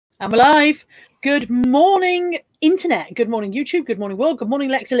I'm alive. Good morning, Internet. Good morning, YouTube. Good morning, world. Good morning,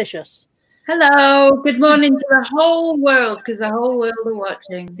 Lexalicious. Hello. Good morning to the whole world, because the whole world are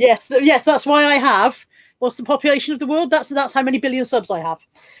watching. Yes, yes, that's why I have. What's the population of the world? That's how many billion subs I have.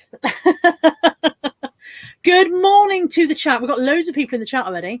 Good morning to the chat. We've got loads of people in the chat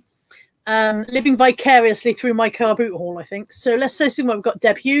already. Living vicariously through my car boot haul, I think. So let's say some. We've got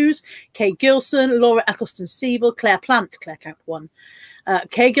Deb Hughes, Kay Gilson, Laura Eccleston-Siebel, Claire Plant, Claire count 1.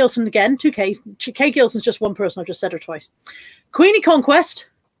 Kay Gilson again, 2 Ks. Kay Gilson's just one person. I've just said her twice. Queenie Conquest.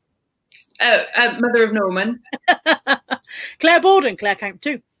 Mother of Norman. Claire Borden, Claire count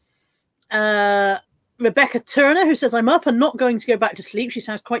 2. Rebecca Turner, who says, I'm up and not going to go back to sleep. She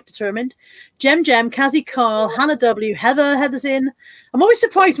sounds quite determined. Jem, Kazzy Carl, Hannah W, Heather's in. I'm always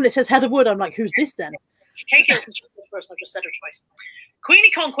surprised when it says Heather Wood. I'm like, who's this then? Kay Gilson's just one person. I've just said her twice. Queenie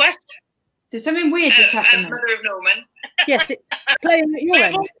Conquest. Did something weird just happen? Mother of Norman. Yes, it's playing at your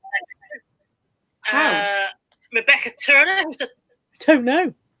end. Rebecca Turner, who said, don't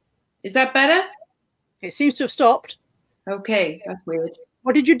know. Is that better? It seems to have stopped. Okay, that's weird.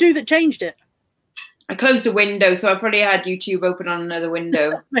 What did you do that changed it? I closed a window, so I probably had YouTube open on another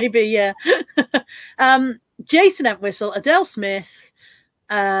window. Maybe, yeah. Jason Entwistle, Adele Smith,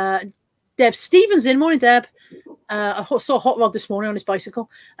 Deb Stevens in. Morning, Deb. I saw Hot Rod this morning on his bicycle.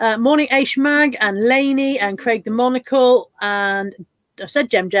 Morning, Aish Mag and Lainey and Craig the Monocle and I said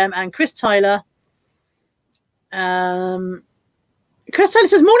Jem and Chris Tyler. Chris Tyler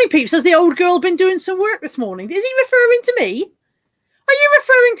says, morning, peeps. Has the old girl been doing some work this morning? Is he referring to me? Are you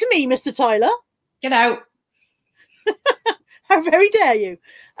referring to me, Mr. Tyler? Get out. How very dare you.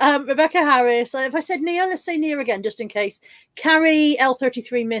 Rebecca Harris. If I said Nia, let's say Nia again, just in case. Carrie,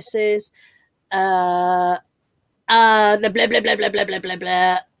 L33 Mrs. Blah, blah, blah, blah, blah, blah, blah, blah, blah,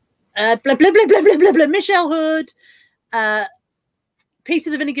 blah. Blah, blah, blah, blah, blah, blah, blah. Michelle Hood.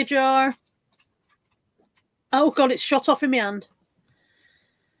 Peter the Vinegar Jar. Oh, God, it's shot off in my hand.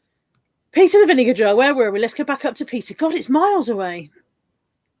 Peter the Vinegar Jar, where were we? Let's go back up to Peter. God, it's miles away.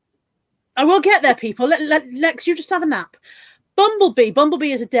 I will get there, people. Lex, you just have a nap. Bumblebee.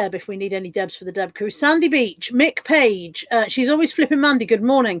 Bumblebee is a Deb if we need any Debs for the Deb crew. Sandy Beach. Mick Page. She's always flipping Mandy. Good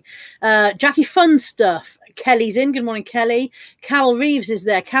morning. Jackie Fun Stuff. Kelly's in. Good morning, Kelly. Carol Reeves is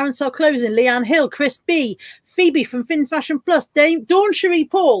there. Karen Sell Closing. Leanne Hill. Chris B. Phoebe from Fin Fashion Plus. Dawn Cherie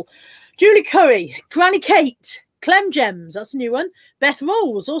Paul. Julie Curry. Granny Kate. Clem Gems, that's a new one. Beth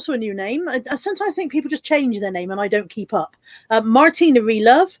Rolls, also a new name. I sometimes think people just change their name and I don't keep up. Martina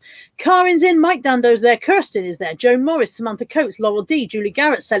Relove. Karen's in. Mike Dando's there. Kirsten is there. Joan Morris, Samantha Coates, Laurel D, Julie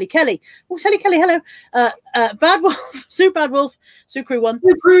Garrett, Sally Kelly. Oh, Sally Kelly, hello. Bad Wolf, Sue Bad Wolf, Sue Crew 1.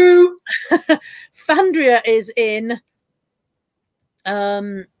 Sue Crew. Fandria is in.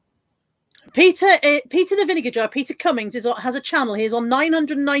 Peter the Vinegar Jar, Peter Cummings has a channel. He is on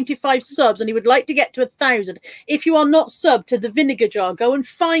 995 subs and he would like to get to 1,000. If you are not subbed to the Vinegar Jar, go and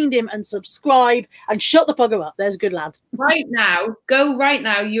find him and subscribe and shut the bugger up. There's a good lad. Right now. Go right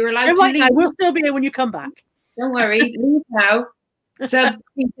now. You're allowed to right leave. now. We'll still be here when you come back. Don't worry. Leave now. Sub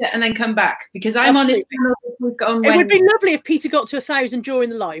Peter and then come back because I'm on his channel. It would be lovely if Peter got to 1,000 during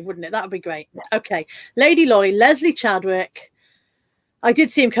the live, wouldn't it? That would be great. Yeah. Okay. Lady Lolly, Leslie Chadwick. I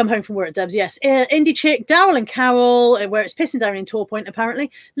did see him come home from work, Debs, yes. Indie Chick, Daryl and Carol, where it's pissing down in Tor Point, apparently.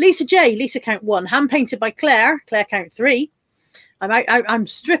 Lisa J, Lisa count 1. Hand-painted by Claire, Claire count 3. I'm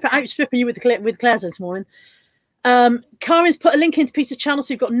outstripping you with Claire's this morning. Karen's put a link into Peter's channel,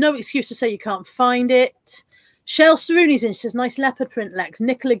 so you've got no excuse to say you can't find it. Shell Staruni's in, she says, nice leopard print, Lex.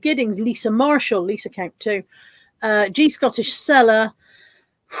 Nicola Giddings, Lisa Marshall, Lisa count 2. G Scottish Seller.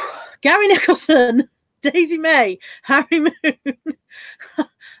 Gary Nicholson. Daisy May, Harry Moon. Oh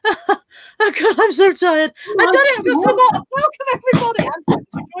God, I'm so tired. I've done it. I've got some more. Welcome everybody. And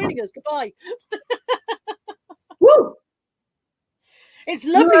thanks for joining us. Goodbye. Woo! It's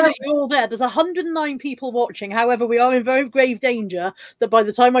lovely that you're all there. There's 109 people watching. However, we are in very grave danger that by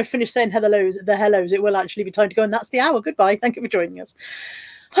the time I finish saying hellos, it will actually be time to go. And that's the hour. Goodbye. Thank you for joining us.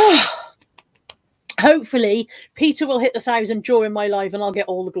 Hopefully, Peter will hit the 1,000 during my live and I'll get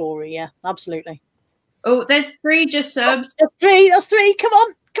all the glory. Yeah, absolutely. Oh, there's 3 just subbed. That's 3. That's 3. Come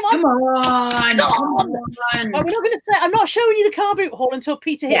on. Come on. Come on. Come on. Right, we're not going to say. I'm not showing you the car boot haul until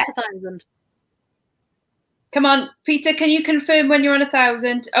Peter hits 1,000. Come on, Peter. Can you confirm when you're on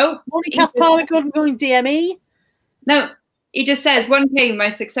 1,000? Oh, morning, Kath Power. Going DME. No, he just says 1K. My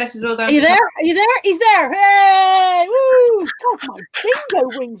success is all down. Are you there? Are you there? He's there. Hey! Woo! God, my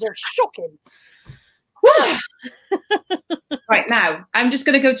bingo wings are shocking. Right now, I'm just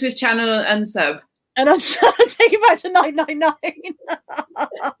going to go to his channel and sub. And I'm taking back to 999.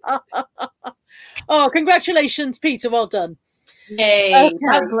 Oh, congratulations, Peter. Well done. Yay. Okay.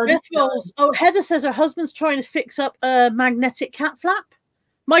 Beth Rolls. Oh, Heather says her husband's trying to fix up a magnetic cat flap.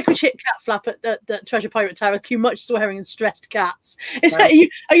 Microchip cat flap at the Treasure Pirate Tower. Cue much swearing and stressed cats.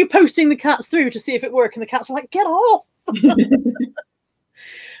 Are you posting the cats through to see if it works? And the cats are like, get off.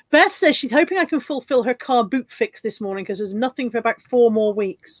 Beth says she's hoping I can fulfill her car boot fix this morning because there's nothing for about 4 more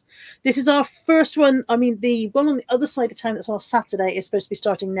weeks. This is our first one. I mean, the one on the other side of town that's on a Saturday is supposed to be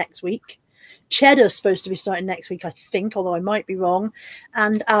starting next week. Cheddar's supposed to be starting next week, I think, although I might be wrong.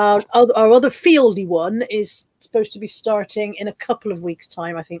 And our other fieldy one is supposed to be starting in a couple of weeks'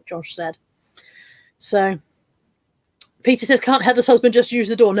 time, I think Josh said. So Peter says, can't Heather's husband just use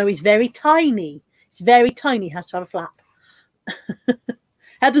the door? No, he's very tiny. He's very tiny, has to have a flap.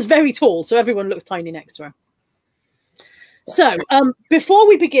 Heather's very tall, so everyone looks tiny next to her. So before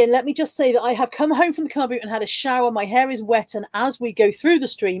we begin, let me just say that I have come home from the car boot and had a shower. My hair is wet, and as we go through the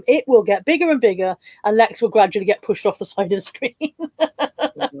stream, it will get bigger and bigger, and Lex will gradually get pushed off the side of the screen.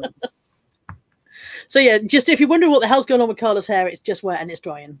 So yeah, just if you're wondering what the hell's going on with Carla's hair, it's just wet and it's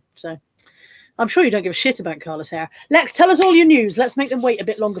drying. So I'm sure you don't give a shit about Carla's hair. Lex, tell us all your news. Let's make them wait a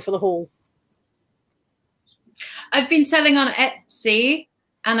bit longer for the haul. I've been selling on Etsy,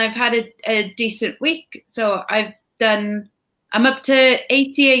 and I've had a decent week. So I'm up to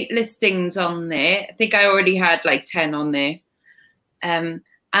 88 listings on there. I think I already had like 10 on there. And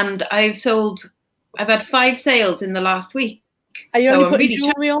I've had 5 sales in the last week. Are you only putting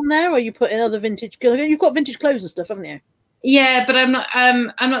jewelry on there, or are you putting other vintage? You've got vintage clothes and stuff, haven't you? Yeah, but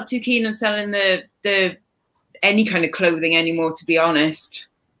I'm not too keen on selling the any kind of clothing anymore, to be honest.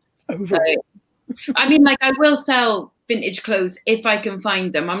 So, I mean, like, I will sell vintage clothes if I can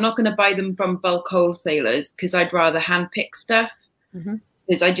find them. I'm not going to buy them from bulk wholesalers because I'd rather handpick stuff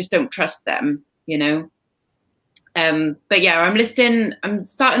because I just don't trust them, you know. But yeah, I'm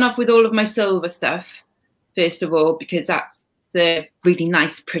starting off with all of my silver stuff first of all, because that's the really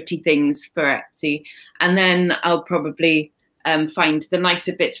nice, pretty things for Etsy. And then I'll probably find the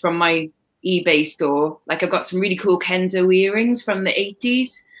nicer bits from my eBay store. Like, I've got some really cool Kenzo earrings from the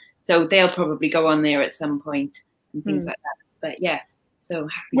 80s. So they'll probably go on there at some point and things like that. But yeah, so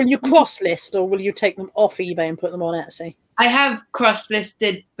happy. Will you cross-list, or will you take them off eBay and put them on Etsy? I have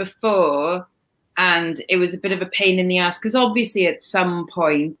cross-listed before, and it was a bit of a pain in the ass because obviously at some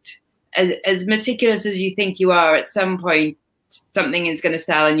point, as meticulous as you think you are, at some point something is going to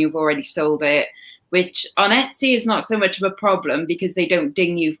sell and you've already sold it, which on Etsy is not so much of a problem because they don't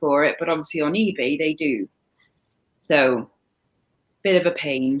ding you for it, but obviously on eBay they do. So bit of a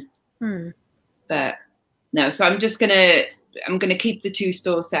pain. But no, so I'm gonna keep the 2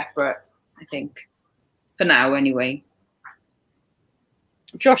 stores separate, I think, for now anyway.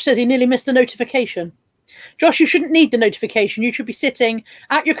 Josh says he nearly missed the notification. Josh, you shouldn't need the notification. You should be sitting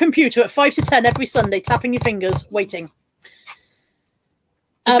at your computer at 5 to 10 every Sunday, tapping your fingers, waiting.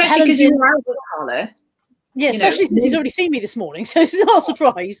 Especially because you're out with Carla. Yeah, especially since he's already seen me this morning, so it's not a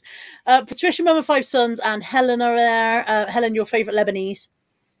surprise. Patricia, Mum of 5 sons, and Helen are there. Helen, your favourite Lebanese.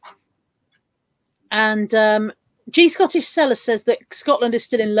 And G Scottish Seller says that Scotland is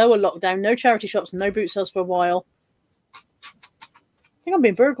still in lower lockdown. No charity shops, no boot sales for a while. I think I'm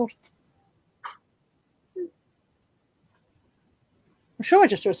being burgled. I'm sure I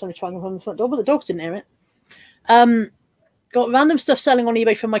just heard somebody trying on the front door, but the dogs didn't hear it. Got random stuff selling on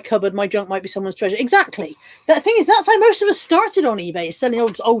eBay from my cupboard. My junk might be someone's treasure. Exactly. The thing is, that's how most of us started on eBay, is selling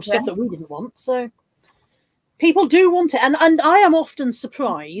old stuff that we didn't want. So people do want it. And I am often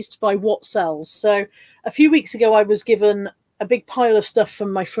surprised by what sells. So a few weeks ago, I was given a big pile of stuff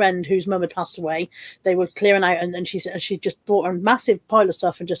from my friend whose mum had passed away. They were clearing out, and she said she just bought a massive pile of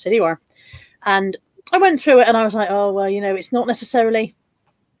stuff and just said, "Here you are." And I went through it and I was like, oh, well, you know, it's not necessarily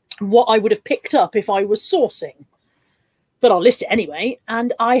what I would have picked up if I was sourcing, but I'll list it anyway.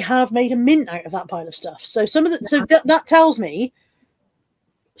 And I have made a mint out of that pile of stuff. So that tells me,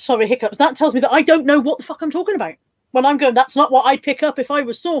 sorry, hiccups, that tells me that I don't know what the fuck I'm talking about. When I'm going, that's not what I'd pick up if I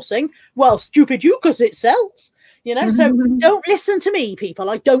was sourcing. Well, stupid you, because it sells, you know. So don't listen to me, people.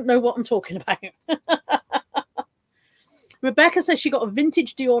 I don't know what I'm talking about. Rebecca says she got a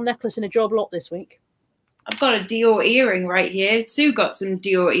vintage Dior necklace in a job lot this week. I've got a Dior earring right here. Sue got some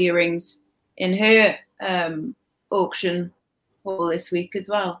Dior earrings in her auction haul this week as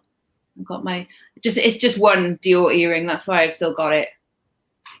well. I've got it's just one Dior earring. That's why I've still got it.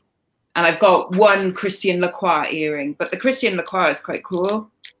 And I've got one Christian Lacroix earring, but the Christian Lacroix is quite cool.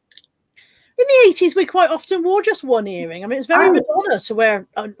 In the 80s, we quite often wore just one earring. I mean, it's very Madonna to wear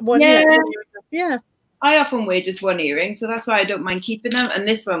one earring. Yeah. I often wear just one earring, so that's why I don't mind keeping them. And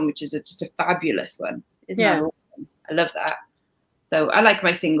this one, which is just a fabulous one. I love that. So I like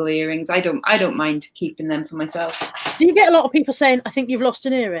my single earrings. I don't mind keeping them for myself. Do you get a lot of people saying, I think you've lost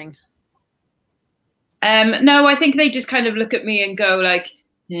an earring? No, I think they just kind of look at me and go like,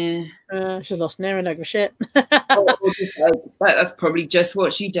 yeah. She's lost an earring, over shit. That's probably just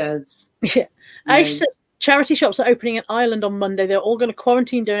what she does. Yeah. Aisha says, charity shops are opening in Ireland on Monday. They're all going to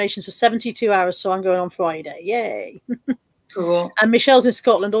quarantine donations for 72 hours, so I'm going on Friday. Yay. Cool. And Michelle's in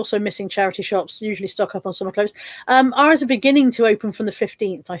Scotland, also missing charity shops, usually stock up on summer clothes. Ours are beginning to open from the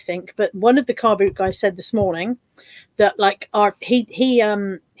 15th, I think. But one of the car boot guys said this morning that like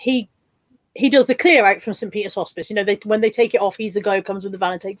he does the clear out from St. Peter's Hospice. You know, when they take it off, he's the guy who comes with the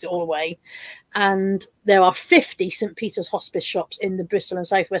van and takes it all away. And there are 50 St. Peter's Hospice shops in the Bristol and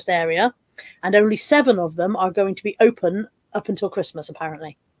Southwest area, and only 7 of them are going to be open up until Christmas,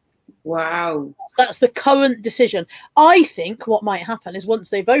 apparently. Wow. That's the current decision. I think what might happen is once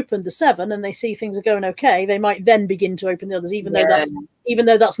they've opened the 7 and they see things are going okay, they might then begin to open the others, even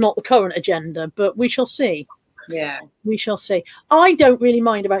though that's not the current agenda. But we shall see. Yeah, we shall see. I don't really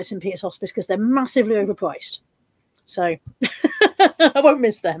mind about St. Peter's Hospice because they're massively overpriced, so I won't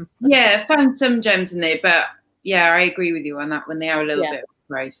miss them. Yeah, found some gems in there, but yeah, I agree with you on that one. They are a little bit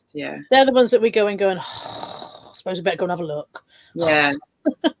overpriced. Yeah, they're the ones that we go and going. Oh, I suppose I better go and have a look. Yeah.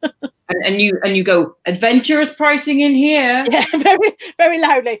 and you go, adventurous pricing in here. Yeah, very very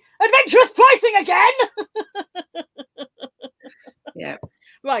loudly. Adventurous pricing again. Yeah.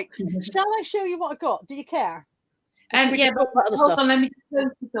 Right. Shall I show you what I got? Do you care? Yeah, but hold on, let me just close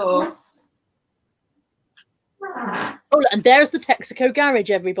the door. Oh, and there's the Texaco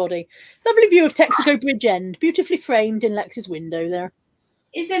garage, everybody. Lovely view of Texaco Bridge End, beautifully framed in Lex's window there.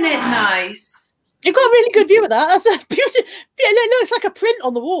 Isn't it nice? You've got a really good view of that. That's a beauty. It looks like a print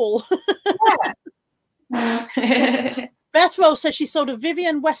on the wall. Yeah. Beth Roll says she sold a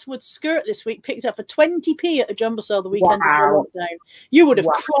Vivienne Westwood skirt this week, picked up for 20p at a jumbo sale the weekend before lockdown. You would have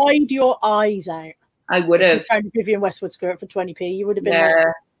cried your eyes out. I would have. Found a Vivienne Westwood skirt for 20p. You would have been like,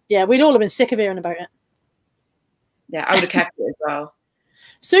 yeah, we'd all have been sick of hearing about it. Yeah, I would have kept it as well.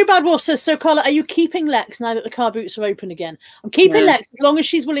 Sue Bad Wolf says, so Carla, are you keeping Lexx now that the car boots are open again? I'm keeping Lexx as long as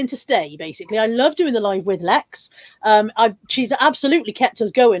she's willing to stay, basically. I love doing the live with Lexx. She's absolutely kept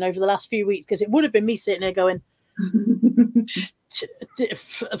us going over the last few weeks because it would have been me sitting there going,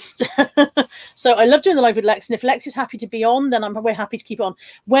 so I love doing the live with Lexx, and if Lexx is happy to be on, then we're happy to keep it on.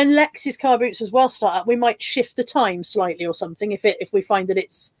 When Lex's car boots as well start up, we might shift the time slightly or something if we find that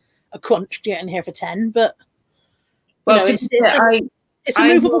it's a crunch to get in here for 10. But well, it's a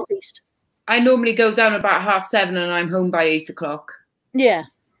movable feast. I normally go down about 7:30 and I'm home by 8 o'clock. Yeah,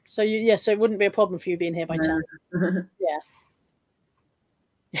 so so it wouldn't be a problem for you being here by 10. Yeah.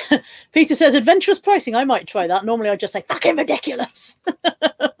 Peter says, adventurous pricing. I might try that. Normally I'd just say, fucking ridiculous.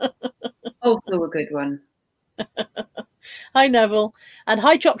 Also a good one. Hi, Neville. And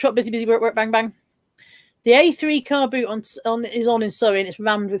hi, Chop Chop, busy, work, bang, bang. The A3 car boot is on in Surrey and it's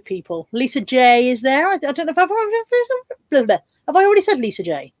rammed with people. Lisa J is there. I don't know if have I already said Lisa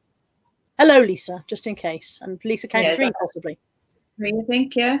J? Hello, Lisa, just in case. And Lisa count 3, possibly. 3, I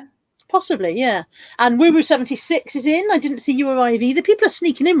think, yeah. Possibly, yeah. And Woo 76 is in. I didn't see you arrive either. People are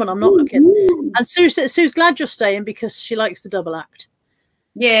sneaking in when I'm not looking. And Sue's glad you're staying because she likes the double act.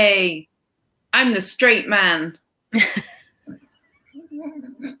 Yay. I'm the straight man.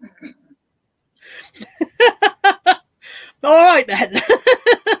 All right, then.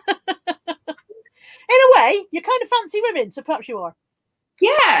 In a way, you kind of fancy women, so perhaps you are.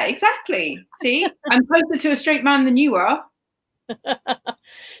 Yeah, exactly. See, I'm closer to a straight man than you are.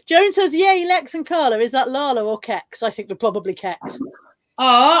 Joan says, yay, Lexx and Carla. Is that Lala or Kex? I think they're probably Kex.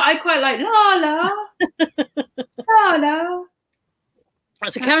 Oh, I quite like Lala. Lala.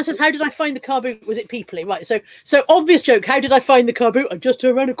 So Karen says, how did I find the car boot? Was it peoply? Right. So obvious joke. How did I find the car boot? I just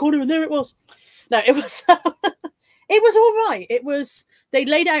turned around the corner and there it was. No, it was it was all right. It was, they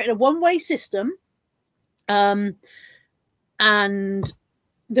laid out in a one-way system. And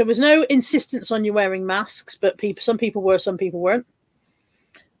there was no insistence on you wearing masks, but some people were, some people weren't.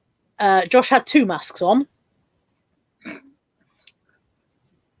 Josh had 2 masks on.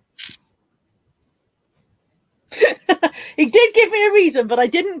 He did give me a reason, but I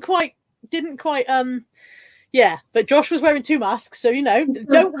didn't quite yeah, but Josh was wearing 2 masks, so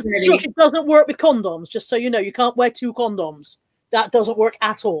Josh, it doesn't work with condoms, just so you know. You can't wear 2 condoms. That doesn't work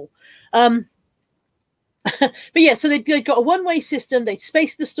at all. But yeah, so they got a one-way system. They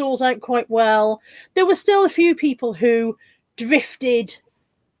spaced the stalls out quite well. There were still a few people who drifted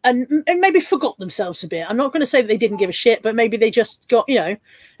and maybe forgot themselves a bit. I'm not going to say that they didn't give a shit, but maybe they just got, it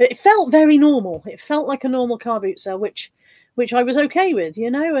felt very normal. It felt like a normal car boot sale, which I was okay with,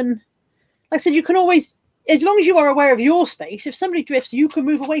 And like I said, you can always as long as you are aware of your space, if somebody drifts, you can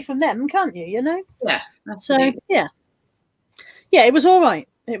move away from them, can't you? You know? Yeah. Absolutely. So yeah, it was all right.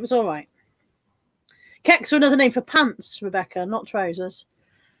 It was all right. Keks are another name for pants, Rebecca, not trousers.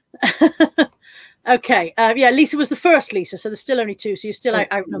 Okay. Yeah, Lisa was the first Lisa, so there's still only 2, so you're still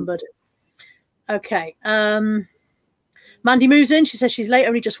outnumbered. Okay. Mandy moves in. She says she's late,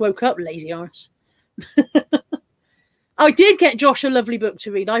 only just woke up. Lazy arse. I did get Josh a lovely book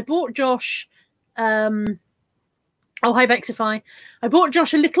to read. I bought Josh. Oh, hi, Bexify. I bought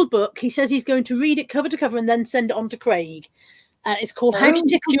Josh a little book. He says he's going to read it cover to cover and then send it on to Craig. It's called How to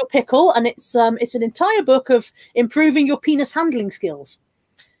Tickle Your Pickle, and it's an entire book of improving your penis handling skills.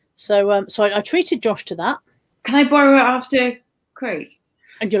 So, I treated Josh to that. Can I borrow it after Craig?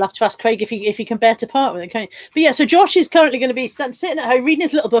 And you'll have to ask Craig if he can bear to part with it, can't you? But yeah, so Josh is currently going to be sitting at home reading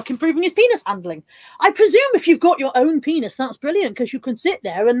his little book, improving his penis handling. I presume if you've got your own penis, that's brilliant because you can sit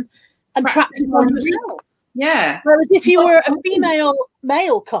there and practice on yourself. Yeah. Whereas if you were a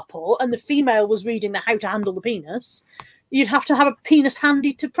female-male couple and the female was reading the how to handle the penis, you'd have to have a penis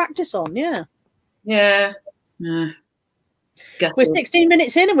handy to practice on. Yeah. Yeah. We're 16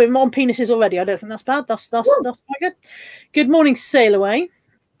 minutes in and we're on penises already. I don't think that's bad. That's quite good. Good morning, Sail Away.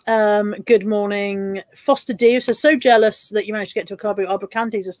 Good morning, Foster D, who says, so jealous that you managed to get to a car boot. Our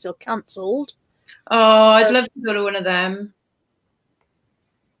Brocantes are still cancelled. Oh, I'd love to go to one of them.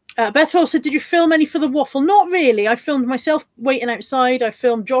 Beth Roll said, did you film any for the waffle? Not really. I filmed myself waiting outside. I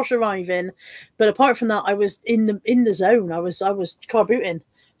filmed Josh arriving, but apart from that, I was in the zone. I was car booting,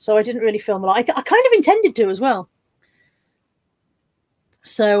 so I didn't really film a lot. I kind of intended to as well.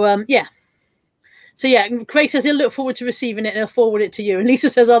 So yeah. So yeah, Craig says he'll look forward to receiving it and he'll forward it to you. And Lisa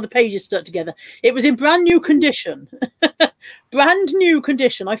says, the pages stuck together. It was in brand new condition. Brand new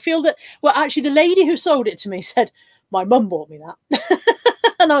condition. I feel that, well, actually, the lady who sold it to me said, my mum bought me that.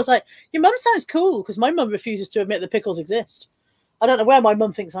 And I was like, your mum sounds cool, because my mum refuses to admit that pickles exist. I don't know where my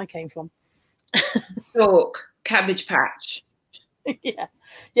mum thinks I came from. Stalk, Cabbage Patch. Yeah.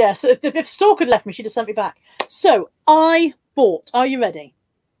 Yeah, so if Stalk had left me, she'd have sent me back. So I bought, are you ready?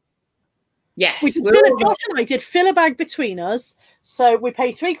 Yes. Josh and I did fill a bag between us. So we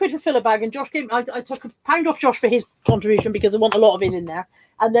paid £3 for fill a bag, and Josh gave I took £1 off Josh for his contribution because I want a lot of his in there.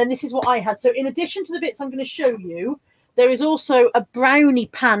 And then this is what I had. So in addition to the bits I'm going to show you, there is also a brownie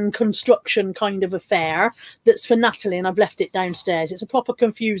pan construction kind of affair that's for Natalie, and I've left it downstairs. It's a proper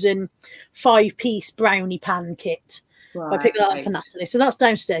confusing 5-piece brownie pan kit. Right. I picked that up for Natalie. So that's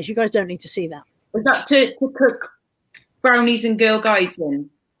downstairs. You guys don't need to see that. Was that to cook brownies and Girl Guides in?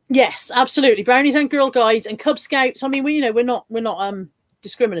 Yes, absolutely. Brownies and Girl Guides and Cub Scouts. I mean, we're not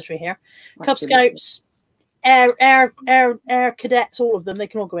discriminatory here. Absolutely. Cub Scouts, Air Cadets, all of them. They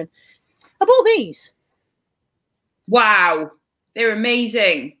can all go in. I bought these. Wow, they're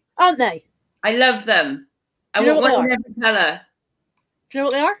amazing, aren't they? I love them. I want one in every colour. Do you know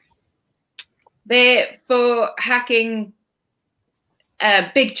what they are? They're for hacking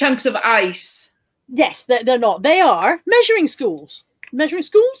big chunks of ice. Yes, they're not. They are measuring schools. Measuring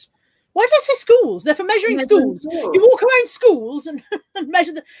schools? Why did I say schools? They're for measuring schools. You walk around schools and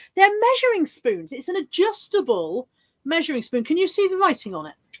measure them. They're measuring spoons. It's an adjustable measuring spoon. Can you see the writing on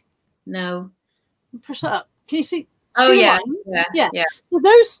it? No. Push that up. Can you see? Oh, yeah. Yeah. So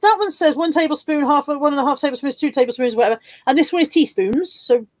that one says 1 tablespoon, 1.5 tablespoons, 2 tablespoons, whatever. And this one is teaspoons.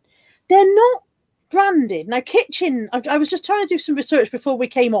 So they're not branded. Now, I was just trying to do some research before we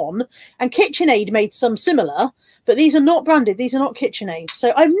came on, and KitchenAid made some similar, but these are not branded. These are not KitchenAid.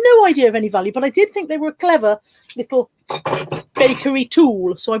 So I have no idea of any value, but I did think they were a clever little bakery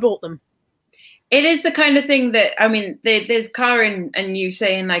tool. So I bought them. It is the kind of thing that, I mean, there's Karen and you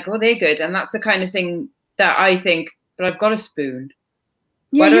saying like, oh, they're good. And that's the kind of thing that I think, but I've got a spoon.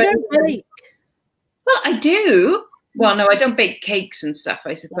 Yeah, you don't bake. Well, I do. Well, no, I don't bake cakes and stuff,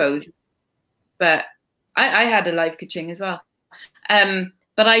 I suppose. But I had a live kitchen as well.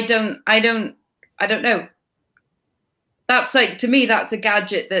 But I don't know. That's like, to me, that's a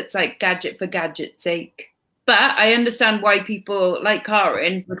gadget that's like gadget for gadget's sake. But I understand why people like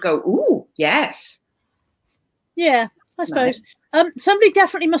Karen would go, ooh, yes. Yeah, I suppose. Somebody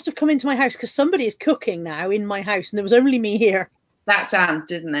definitely must have come into my house because somebody is cooking now in my house and there was only me here. That's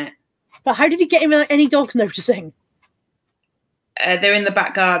Ant, isn't it? But how did he get in without any dogs noticing? They're in the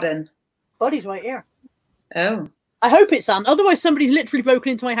back garden. Buddy's right here. Oh. I hope it's Ant. Otherwise, somebody's literally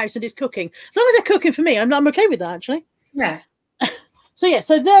broken into my house and is cooking. As long as they're cooking for me, I'm okay with that, actually. Yeah. So yeah,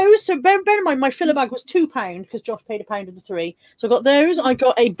 so those. So bear in mind, my filler bag was £2 because Josh paid £1 of the 3. So I got those. I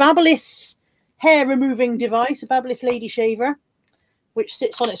got a Babyliss hair removing device, a Babyliss lady shaver, which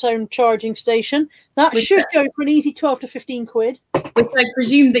sits on its own charging station. That should go for an easy 12 to 15 quid. Which I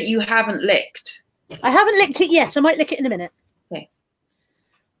presume that you haven't licked. I haven't licked it yet. I might lick it in a minute. Okay.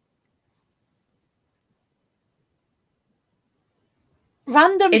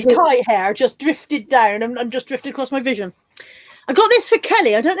 Random kite hair just drifted down and just drifted across my vision. I got this for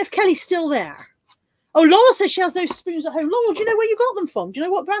Kelly. I don't know if Kelly's still there. Oh, Laura says she has those spoons at home. Laura, do you know where you got them from? Do you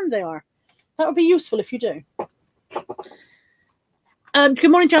know what brand they are? That would be useful if you do.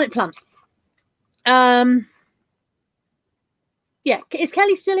 Good morning, Janet Plant. Yeah, is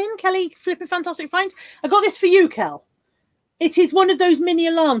Kelly still in? Kelly flipping fantastic finds. I got this for you, Kel. It is one of those mini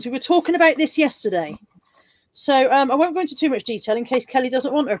alarms. We were talking about this yesterday. So I won't go into too much detail in case Kelly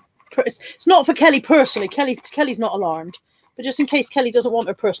doesn't want her. It's not for Kelly personally. Kelly's not alarmed. But just in case Kelly doesn't want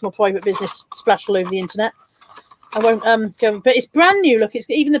her personal private business splashed all over the internet, I won't go. But it's brand new. Look, it's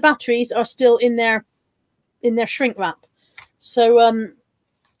even the batteries are still in their shrink wrap. So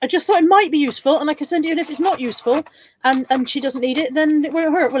I just thought it might be useful, and I can send it. And if it's not useful, and she doesn't need it, then it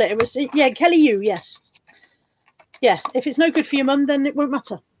won't hurt, will it? It was Kelly. Yes. Yeah. If it's no good for your mum, then it won't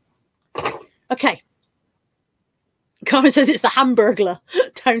matter. Okay. Carmen says it's the Hamburglar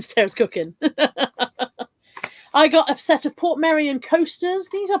downstairs cooking. I got a set of Portmeirion coasters.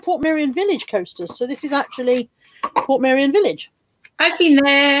 These are Portmeirion Village coasters. So this is actually Portmeirion Village. I've been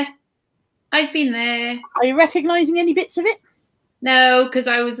there. I've been there. Are you recognising any bits of it? No, because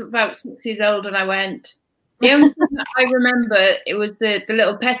I was about 6 years old when I went. The only thing that I remember, it was the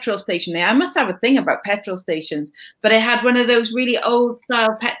little petrol station there. I must have a thing about petrol stations, but it had one of those really old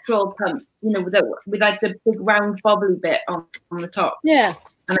style petrol pumps, you know, with like the big round bobbly bit on the top. Yeah.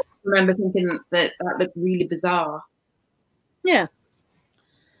 And I remember thinking that looked really bizarre. Yeah.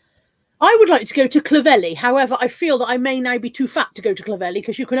 I would like to go to Clovelly. However, I feel that I may now be too fat to go to Clovelly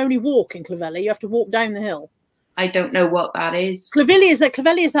because you can only walk in Clovelly. You have to walk down the hill. I don't know what that is. Clovelly is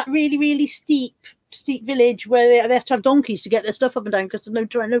that really, really steep village where they have to have donkeys to get their stuff up and down because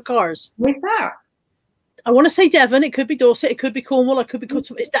there's no cars. Where's that? I want to say Devon. It could be Dorset. It could be Cornwall. It could be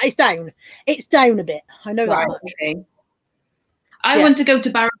it's down. It's down a bit. I know that much. Okay. I want to go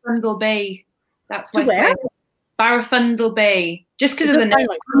to Barrafundle Bay. That's where? Barrafundle Bay. Just because of the name,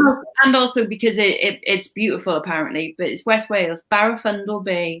 and also because it's beautiful apparently. But it's West Wales. Barrafundle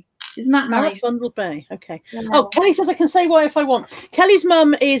Bay. Isn't that nice? Barrafundle Bay. Okay. Yeah. Oh, Kelly says I can say why if I want. Kelly's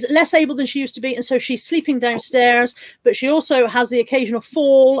mum is less able than she used to be, and so she's sleeping downstairs. But she also has the occasional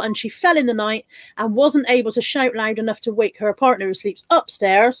fall, and she fell in the night and wasn't able to shout loud enough to wake her partner who sleeps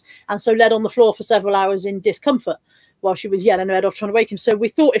upstairs, and so led on the floor for several hours in discomfort while she was yelling her head off trying to wake him. So we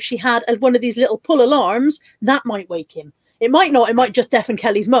thought if she had one of these little pull alarms, that might wake him. It might not. It might just deafen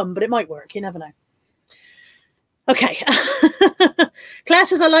Kelly's mum, but it might work. You never know. Okay. Claire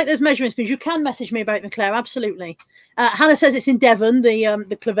says, I like those measuring spoons. You can message me about them, Claire. Absolutely. Hannah says it's in Devon.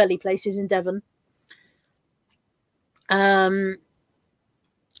 The Clovelly place is in Devon. Everybody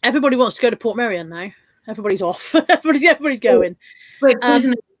wants to go to Portmeirion now. Everybody's off. everybody's going. Wait,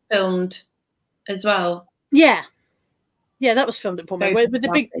 wasn't it filmed as well? Yeah. Yeah, that was filmed at Portmeirion with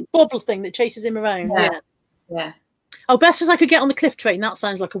the big bobble thing that chases him around. Yeah. Oh, Beth says I could get on the cliff train. That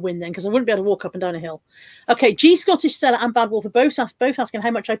sounds like a win then, because I wouldn't be able to walk up and down a hill. Okay, G Scottish Seller and Bad Wolf are both asking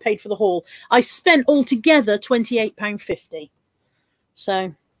how much I paid for the haul. I spent altogether £28.50.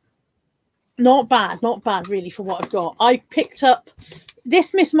 So not bad really for what I've got. I picked up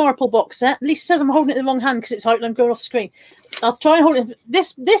this Miss Marple box set. Lisa says I'm holding it in the wrong hand because it's out and I'm going off the screen. I'll try and hold it.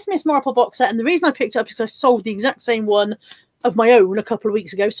 This Miss Marple box set, and the reason I picked it up is because I sold the exact same one of my own a couple of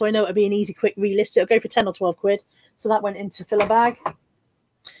weeks ago, so I know it'll be an easy, quick relist. It'll go for 10 or 12 quid. So that went into fill a bag.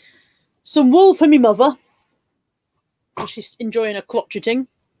 Some wool for me mother. She's enjoying her crotcheting.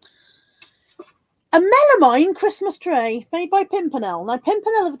 A melamine Christmas tray made by Pimpernel. Now,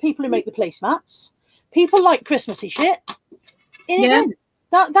 Pimpernel are the people who make the placemats. People like Christmassy shit. In it in.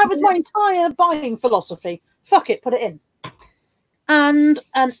 That was my entire buying philosophy. Fuck it, put it in. And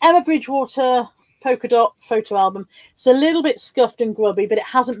an Emma Bridgewater polka dot photo album. It's a little bit scuffed and grubby, but it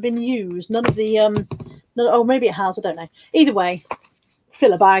hasn't been used. None of the oh, maybe it has. I don't know. Either way,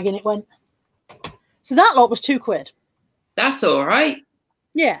 fill a bag and it went. So that lot was £2. That's all right.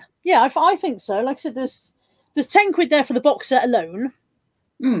 Yeah, I think so. Like I said, there's 10 quid there for the box set alone.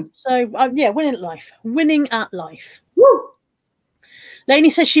 So yeah, winning at life. Woo!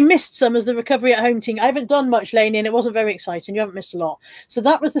 Lainey says she missed some as the recovery at home team. I haven't done much, Lainey, and it wasn't very exciting. You haven't missed a lot. So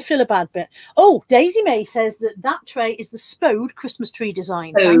that was the fill a bad bit. Oh, Daisy May says that tray is the Spode Christmas tree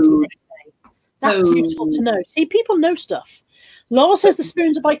design. Oh. Thank you, that's useful to know. See, people know stuff. Laura says the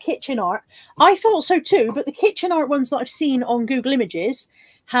spoons are by Kitchen Art. I thought so too, but the Kitchen Art ones that I've seen on Google Images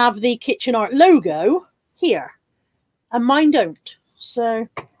have the Kitchen Art logo here, and mine don't. So,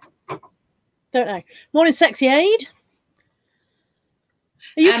 don't know. Morning, Sexy Aid.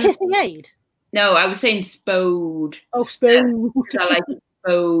 Are you kissing Aid? No, I was saying spode. Oh, spode. I like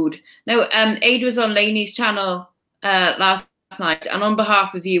spode. No, Aid was on Laney's channel last night, and on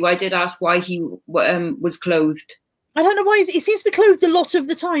behalf of you, I did ask why he was clothed. I don't know why he seems to be clothed a lot of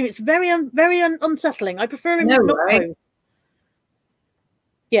the time. It's very unsettling. I prefer him not clothed.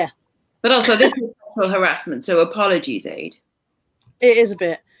 Yeah, but also this is sexual harassment, so apologies, Aid. It is a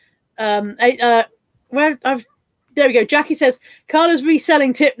bit. There we go. Jackie says, Carla's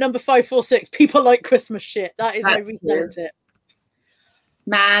reselling tip number 546. People like Christmas shit. That is my reselling tip.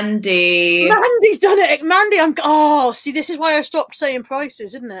 Mandy. Mandy's done it. Mandy, see, this is why I stopped saying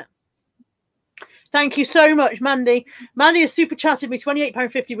prices, isn't it? Thank you so much, Mandy. Mandy has super chatted me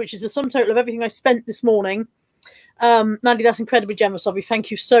 £28.50, which is the sum total of everything I spent this morning. Mandy, that's incredibly generous of you.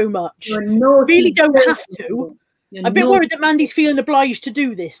 Thank you so much. You really don't have to. I'm a bit worried that Mandy's feeling obliged to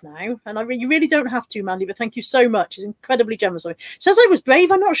do this now, and you really don't have to, Mandy, but thank you so much. It's incredibly generous of you. Says I was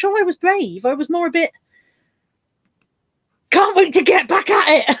brave. I'm not sure I was brave. I was more a bit, can't wait to get back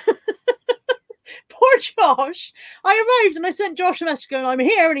at it. Poor Josh. I arrived and I sent Josh a message going, I'm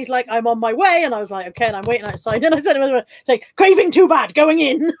here, and he's like, I'm on my way, and I was like, okay, and I'm waiting outside, and I sent him a say, craving too bad, going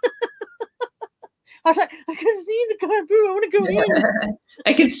in. I was like, I can see the guy, boo, I want to go in.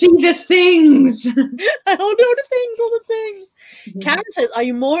 I can see the things. All the things. Karen says, are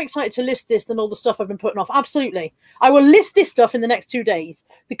you more excited to list this than all the stuff I've been putting off? Absolutely. I will list this stuff in the next 2 days.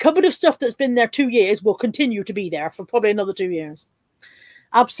 The cupboard of stuff that's been there 2 years will continue to be there for probably another 2 years.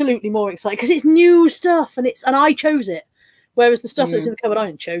 Absolutely more excited because it's new stuff and I chose it. Whereas the stuff that's in the cupboard, I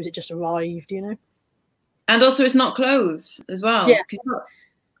didn't choose, it just arrived, you know. And also it's not clothes as well. Yeah.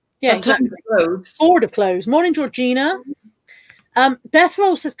 Yeah, exactly. Forward of clothes. Morning, Georgina. Beth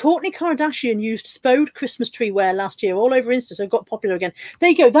Roll says Kourtney Kardashian used spode Christmas tree wear last year all over Insta, so it got popular again.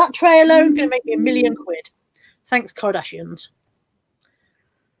 There you go. That tray alone going to make me £1 million. Thanks, Kardashians.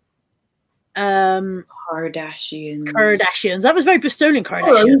 Kardashians. That was very Bristolian,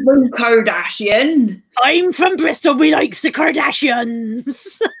 Kardashian. Oh, Kardashian. I'm from Bristol. We likes the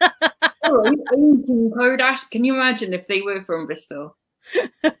Kardashians. Kardashian. Can you imagine if they were from Bristol?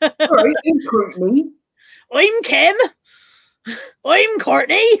 Sorry, I'm Kourtney. I'm Kim. I'm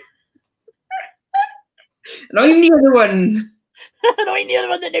Kourtney. And I'm the other one. And I'm the other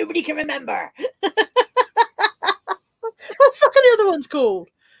one that nobody can remember. What the fuck are the other ones called?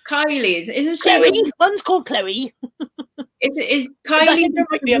 Kylie, isn't she? Chloe. One's called Chloe. Is Kylie? There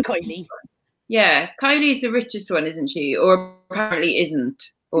might be a Kylie. Yeah, Kylie is the richest one, isn't she? Or apparently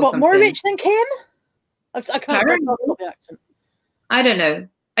isn't. Or what, something. More rich than Kim? I can't remember the accent. I don't know.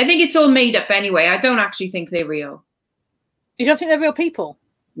 I think it's all made up anyway. I don't actually think they're real. You don't think they're real people?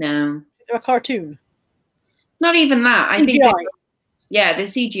 No. They're a cartoon? Not even that. CGI. I think they're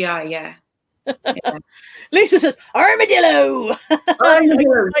CGI, yeah. Yeah. Lisa says, armadillo!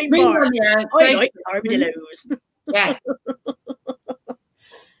 Armadillo. I like armadillos. Yes.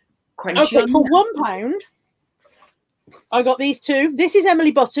 Okay, for £1, I got these two. This is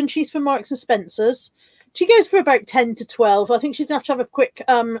Emily Button. She's from Marks and Spencer's. She goes for about 10 to 12. I think she's going to have a quick,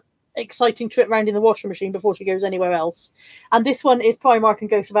 exciting trip around in the washing machine before she goes anywhere else. And this one is Primark and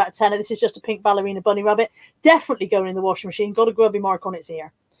goes for about a tenner. This is just a pink ballerina bunny rabbit. Definitely going in the washing machine. Got a grubby mark on its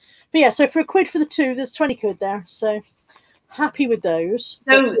ear. But yeah, so for £1 for the two, there's 20 quid there. So happy with those.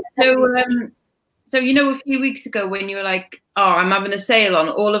 So you know, a few weeks ago when you were like, oh, I'm having a sale on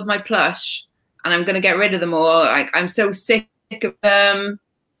all of my plush and I'm going to get rid of them all. Like, I'm so sick of them.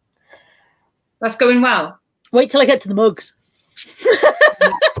 That's going well. Wait till I get to the mugs.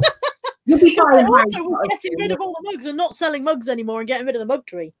 You'll be fine. Also, we're getting rid of all the mugs and not selling mugs anymore and getting rid of the mug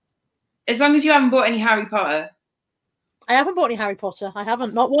tree. As long as you haven't bought any Harry Potter. I haven't bought any Harry Potter. I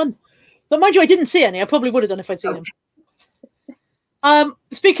haven't, not one. But mind you, I didn't see any. I probably would have done if I'd seen them.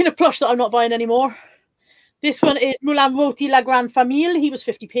 Speaking of plush that I'm not buying anymore, this one is Moulin Roti La Grande Famille. He was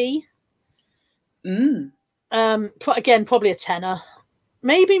 50p. Again, probably a tenner.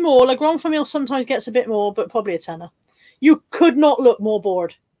 Maybe more. La Grande Famille sometimes gets a bit more, but probably a tenner. You could not look more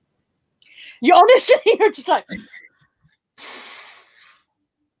bored. You honestly, you're just like...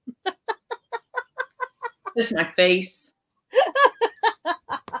 Just my face.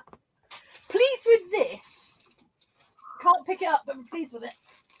 Pleased with this. Can't pick it up, but I'm pleased with it.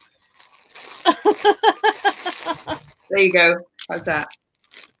 There you go. How's that?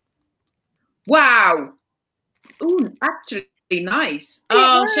 Wow. Ooh, actually nice.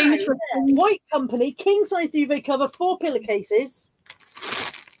 Oh, Seamus for White Company, king size duvet cover, 4 pillowcases,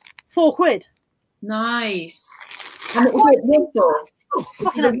 £4. Nice. And is it waffle?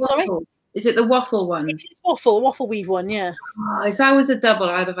 Sorry? Is it the waffle one? It's waffle weave one, yeah. Oh, if that was a double,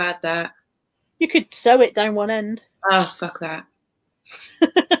 I'd have had that. You could sew it down one end. Oh, fuck that.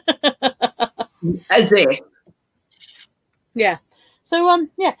 As if. Yeah. So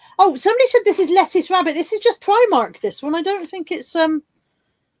yeah. Oh, somebody said this is Lettuce Rabbit. This is just Primark. This one. I don't think it's a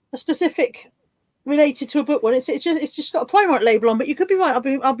specific related to a book one. It's just got a Primark label on. But you could be right.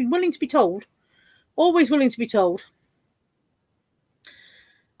 I'll be willing to be told. Always willing to be told.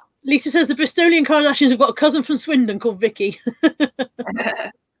 Lisa says the Bristolian Kardashians have got a cousin from Swindon called Vicky.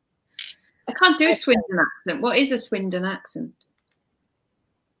 I can't do a Swindon accent. What is a Swindon accent?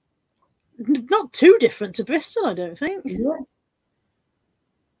 Not too different to Bristol, I don't think. Yeah.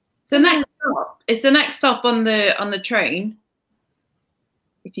 So next stop. It's the next stop on the train.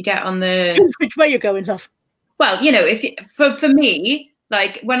 If you get on the which way you're going, love? Well, you know, if you, for me,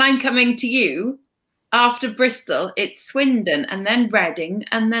 like when I'm coming to you after Bristol, it's Swindon and then Reading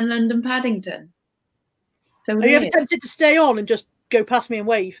and then London Paddington. So are you ever tempted to stay on and just go past me and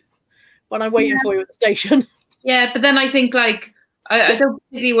wave when I'm waiting for you at the station? Yeah, but then I think like I don't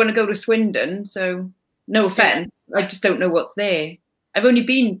really want to go to Swindon, so no offense. I just don't know what's there. I've only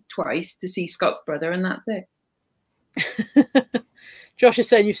been twice to see Scott's brother, and that's it. Josh is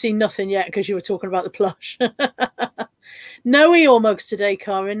saying you've seen nothing yet because you were talking about the plush. No Eeyore mugs today,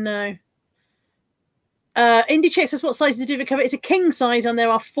 Karen. No. Indy Chick says, what size is the duvet cover? It's a king size, and there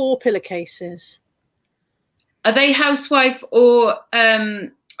are 4 pillowcases. Are they housewife or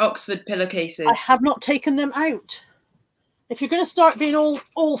Oxford pillowcases? I have not taken them out. If you're going to start being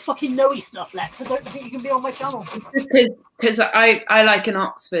all fucking knowy stuff, Lex, I don't think you can be on my channel. Because I like an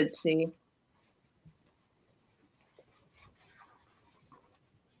Oxford, see.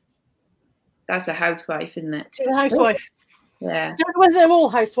 That's a housewife, isn't it? It's a housewife. Yeah. I don't know whether they're all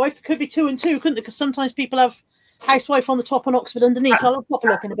housewife. It could be 2 and 2, couldn't they? Because sometimes people have housewife on the top and Oxford underneath. I'll pop a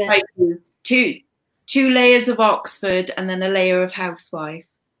look in a bit. Two layers of Oxford and then a layer of housewife.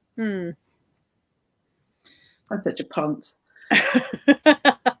 I'm such a ponce.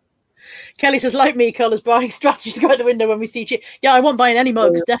 Kelly says, like me, colours buying strategies go out the window when we see cheap. Yeah, I won't buy any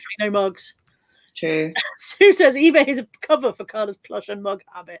mugs. Definitely no mugs. True. Sue says eBay is a cover for Carla's plush and mug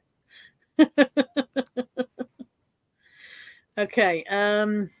habit. Okay.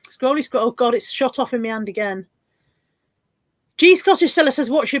 Scrolly scroll. Oh God, it's shot off in my hand again. G Scottish Seller says,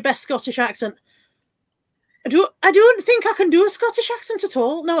 what's your best Scottish accent? I don't think I can do a Scottish accent at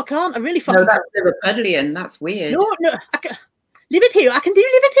all. No, I can't. I really fucking. No, that's Liverpudlian. That's weird. No. Liverpool. I can do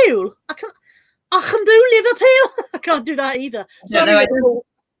Liverpool. I can do Liverpool. I can't do that either. Sorry, I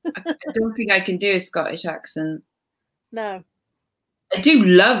don't think I can do a Scottish accent. No. I do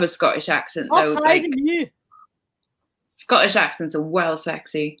love a Scottish accent though. Like, you. Scottish accents are well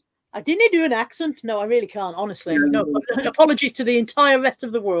sexy. I didn't do an accent. No, I really can't. Honestly, no. Apologies to the entire rest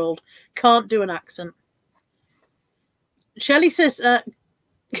of the world. Can't do an accent. Shelley says,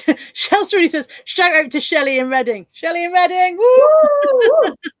 Shellstreet says, shout out to Shelley in Reading. Shelley in Reading.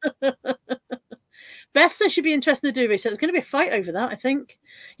 Woo! Beth says she'd be interested in the duvet, so there's going to be a fight over that, I think.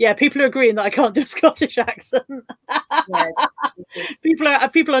 Yeah, people are agreeing that I can't do a Scottish accent. Yeah. People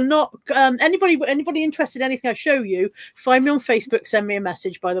are not. Anybody interested in anything I show you, find me on Facebook, send me a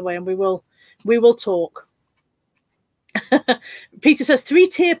message, by the way, and we will talk. Peter says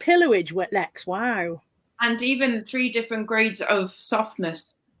 3-tier pillowage, Lex. Wow. And even 3 different grades of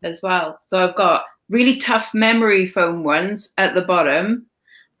softness as well. So I've got really tough memory foam ones at the bottom,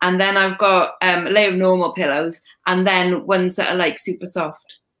 and then I've got a layer of normal pillows, and then ones that are like super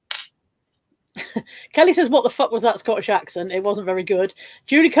soft. Kelly says, what the fuck was that Scottish accent? It wasn't very good.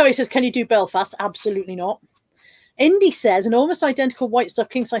 Julie Coey says, can you do Belfast? Absolutely not. Indy says, an almost identical white stuff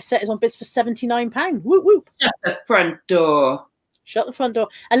king size set is on bids for £79. Whoop whoop. Shut the front door. Shut the front door.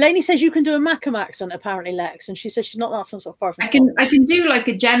 Elaine says you can do a Macam accent, apparently, Lex, and she says she's not that far from Scotland. I can do like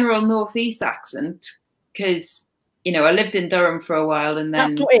a general northeast accent because, you know, I lived in Durham for a while, and then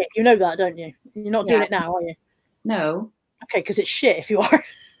that's not it. You know that, don't you? You're not doing it now, are you? No. Okay, because it's shit if you are.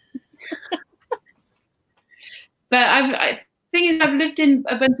 But thing is, I've lived in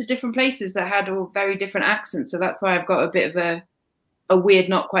a bunch of different places that had all very different accents, so that's why I've got a bit of a weird,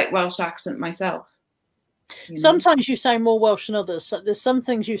 not quite Welsh accent myself. Sometimes you sound more Welsh than others. So there's some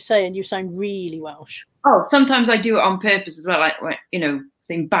things you say and you sound really Welsh. Oh, sometimes I do it on purpose as well, like, you know,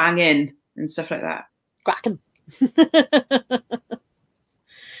 saying bang in and stuff like that. Kraken.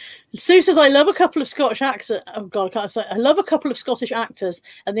 Sue says, I love a couple of Scottish accents. Oh God, I can't say. I love a couple of Scottish actors,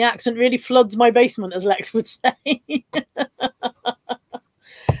 and the accent really floods my basement, as Lex would say.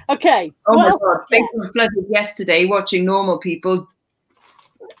 Okay. Oh my God, basement flooded yesterday watching Normal People.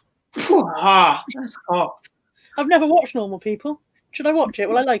 That's hot. I've never watched Normal People. Should I watch it?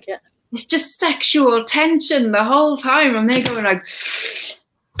 Will I like it? It's just sexual tension the whole time, and they're going like, just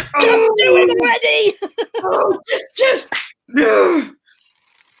do it already. just.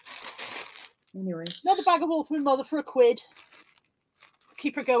 Anyway. Another bag of wool from my mother for £1.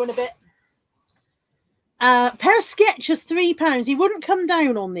 Keep her going a bit. Pair of Skechers, £3. He wouldn't come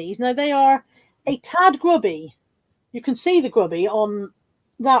down on these. Now, they are a tad grubby. You can see the grubby on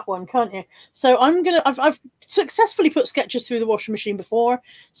that one, can't you? So I've successfully put Skechers through the washing machine before,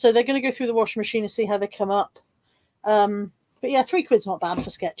 so they're gonna go through the washing machine and see how they come up. But yeah, £3's not bad for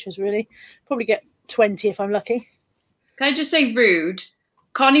Skechers, really. Probably get 20 if I'm lucky. Can I just say, rude?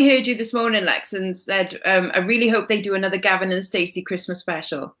 Connie heard you this morning, Lex, and said, I really hope they do another Gavin and Stacey Christmas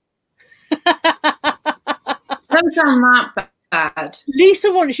special. Don't sound that bad.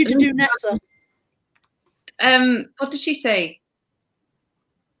 Lisa wants you to do Nessa. What did she say?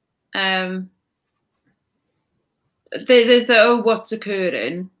 There's the what's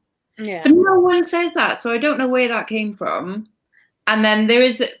occurring, yeah, but no one says that, so I don't know where that came from. And then there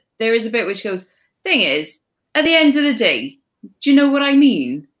is a bit which goes, thing is, at the end of the day, do you know what I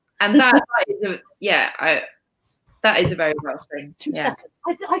mean? And that is a very well thing. 2 seconds.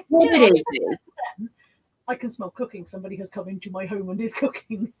 I can smell cooking. Somebody has come into my home and is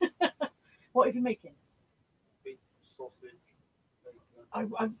cooking. What are you making? Sausage. I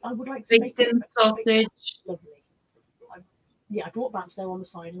would like some bacon sausage. Lovely. I bought Bamps there on the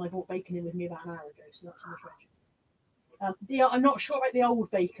side, and I bought bacon in with me about an hour ago, so that's in the fridge. I'm not sure about the old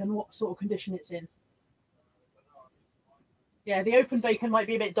bacon, what sort of condition it's in. Yeah, the open bacon might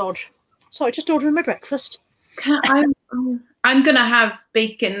be a bit dodge. Sorry, just ordering my breakfast. I'm going to have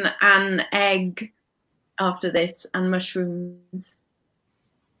bacon and egg after this, and mushrooms.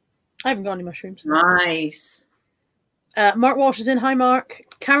 I haven't got any mushrooms. Nice. Mark Walsh is in. Hi, Mark.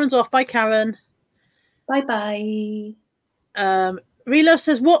 Karen's off. Bye, Karen. Bye-bye. Relove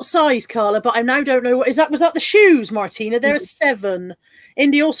says, what size, Carla? But I now don't know. Was that the shoes, Martina? They're a 7.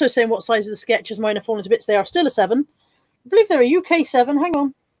 Indy also saying, what size are the Skechers? Mine are falling to bits. They are still a 7. I believe they're a UK 7. Hang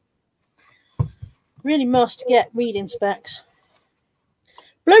on. Really must get reading specs.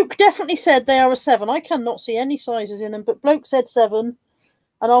 Bloke definitely said they are a 7. I cannot see any sizes in them, but Bloke said 7.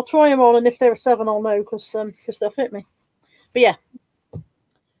 And I'll try them on, and if they're a 7, I'll know, because they'll fit me. But yeah.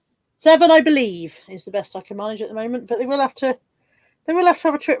 7, I believe, is the best I can manage at the moment. But they will have to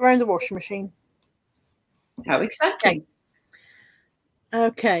have a trip around the washing machine. How exciting.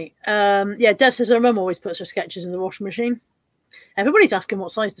 Okay. Yeah, Dev says her mum always puts her Skechers in the washing machine. Everybody's asking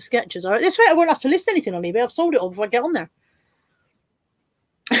what size the Skechers are. This way I won't have to list anything on eBay. I've sold it all before I get on there.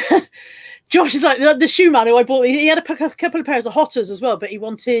 Josh is like the shoe man who I bought. He had a couple of pairs of Hotters as well, but he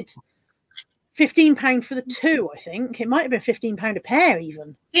wanted £15 for the 2, I think. It might have been £15 a pair even.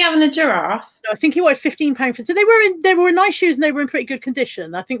 Is he having a giraffe? No, I think he wanted £15 for. So they were in nice shoes, and they were in pretty good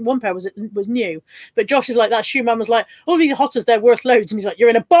condition. I think one pair was new. But Josh is like, that shoe man was like, oh, these Hotters, they're worth loads. And he's like, you're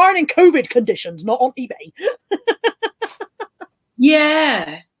in a barn in COVID conditions, not on eBay.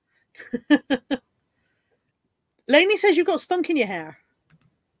 Yeah. Lainey says you've got spunk in your hair.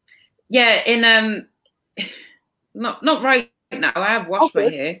 Yeah, in not right now. I have washed my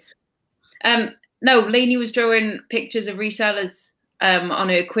hair. No, Lainey was drawing pictures of resellers on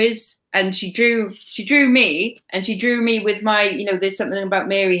her quiz, and she drew me, and she drew me with my, there's something about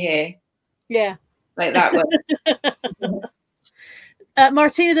Mary hair. Yeah. Like that one.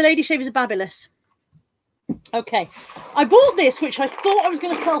 Martina, the lady shave is a babulous. Okay. I bought this, which I thought I was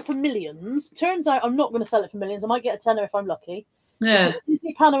going to sell for millions. Turns out I'm not going to sell it for millions. I might get a tenner if I'm lucky. Yeah. It's a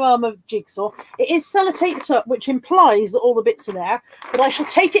Disney Panorama jigsaw. It is sellotaped up, which implies that all the bits are there. But I shall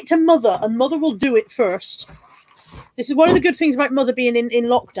take it to Mother, and Mother will do it first. This is one of the good things about Mother being in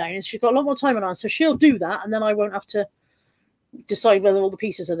lockdown, is she's got a lot more time on her, so she'll do that, and then I won't have to decide whether all the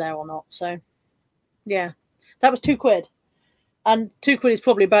pieces are there or not. So, yeah, that was £2, and £2 is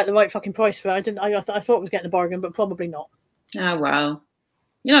probably about the right fucking price for it. I thought I was getting a bargain, but probably not. Oh wow,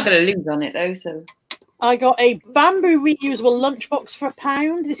 you're not going to lose on it though, so. I got a bamboo reusable lunchbox for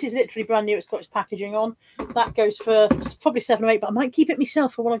 £1. This is literally brand new. It's got its packaging on. That goes for probably 7 or 8, but I might keep it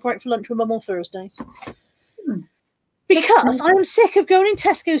myself for when I go out for lunch with Mum on Thursdays. Because I am sick of going in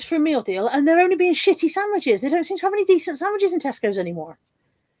Tesco's for a meal deal and they're only being shitty sandwiches. They don't seem to have any decent sandwiches in Tesco's anymore.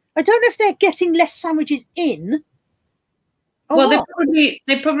 I don't know if they're getting less sandwiches in. Well,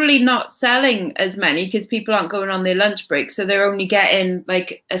 they're probably not selling as many because people aren't going on their lunch break, so they're only getting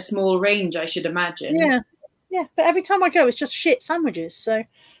like a small range, I should imagine. Yeah, yeah. But every time I go, it's just shit sandwiches. So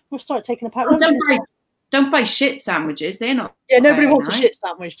we'll start taking apart lunches. Don't buy shit sandwiches. They're not. Yeah, nobody wants a shit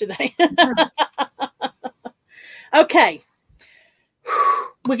sandwich, do they? Okay,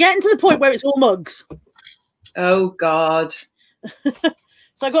 we're getting to the point where it's all mugs. Oh God.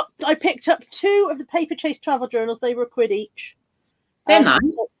 So I picked up 2 of the Paper Chase travel journals. They were £1 each. They're nice.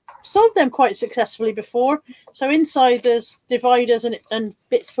 sold them quite successfully before. So inside there's dividers and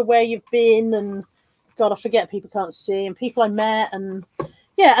bits for where you've been, and God, I forget, people can't see, and people I met, and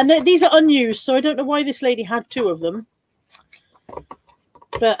yeah, and these are unused, so I don't know why this lady had 2 of them.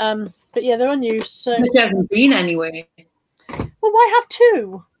 But yeah, they're unused. So She hasn't been anywhere. Well, why have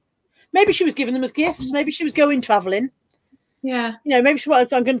 2? Maybe she was giving them as gifts. Maybe she was going travelling. Yeah. You know, maybe she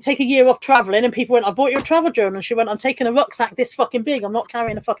went, I'm going to take a year off travelling, and people went, I bought you a travel journal. And she went, I'm taking a rucksack this fucking big. I'm not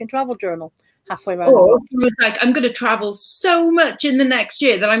carrying a fucking travel journal halfway around. Or she was like, I'm going to travel so much in the next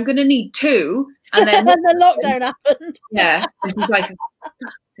year that I'm going to need 2. And then and the lockdown happened. Yeah. And she's like,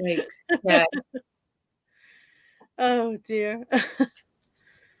 sakes. Yeah. Oh, dear.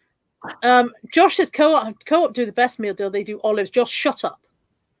 Josh says co-op do the best meal deal. They do olives. Josh, shut up.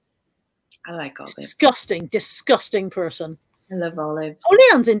 I like olives. Disgusting person. I love olives. Oh,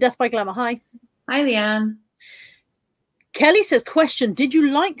 Leanne's in Death by Glamour. Hi. Hi, Leanne. Kelly says, question, did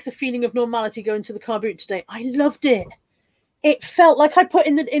you like the feeling of normality going to the car boot today? I loved it. It felt like I put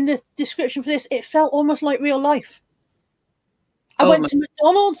in the description for this, it felt almost like real life. I went to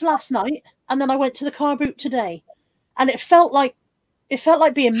McDonald's last night, and then I went to the car boot today. And it felt like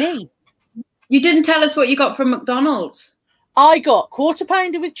being me. You didn't tell us what you got from McDonald's. I got quarter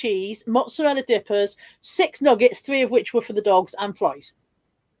pounder with cheese, mozzarella dippers, 6 nuggets, 3 of which were for the dogs, and fries.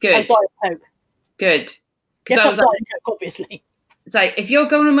 Good. And Diet Coke. Good. Yes, I was Diet like, Coke, obviously. It's like, if you're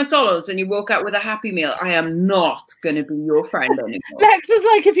going to McDonald's and you walk out with a Happy Meal, I am not going to be your friend anymore. Lex was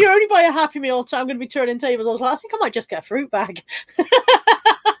like, if you only buy a Happy Meal, I'm going to be turning tables. I was like, I think I might just get a fruit bag.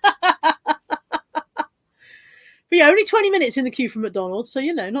 But yeah, only 20 minutes in the queue for McDonald's, so,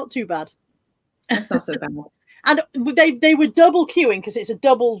 you know, not too bad. That's not so bad. And they were double queuing because it's a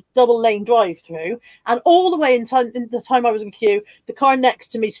double lane drive through, and all the way in the time I was in queue, the car next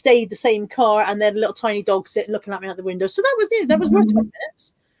to me stayed the same car, and then a little tiny dog sitting looking at me out the window. So that was worth 20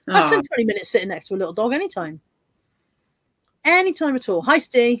 minutes. I spent 20 minutes sitting next to a little dog anytime at all. Hi,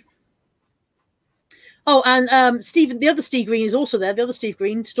 Steve. Oh, and Stephen, the other Steve Green is also there. The other Steve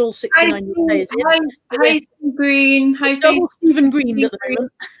Green, still 69 days. Hi, Steve Green. Hi, double Stephen Green at the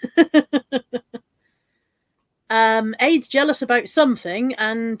moment. Aid's jealous about something,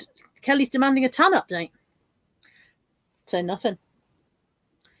 and Kelly's demanding a tan update. So nothing.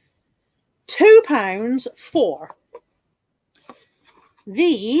 £2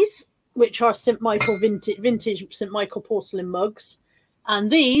 these, which are St. Michael vintage St. Michael porcelain mugs,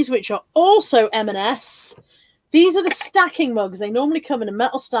 and these, which are also M&S. These are the stacking mugs. They normally come in a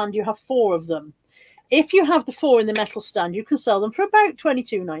metal stand. You have 4 of them. If you have the 4 in the metal stand, you can sell them for about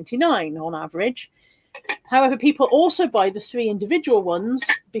 $22.99 on average. However, people also buy the 3 individual ones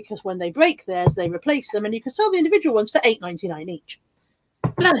because when they break theirs, they replace them, and you can sell the individual ones for $8.99 each.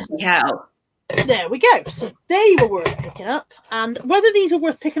 Bloody hell. There we go. So they were worth picking up, and whether these are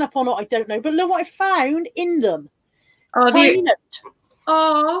worth picking up or not, I don't know. But look what I found in them. It's a tiny note.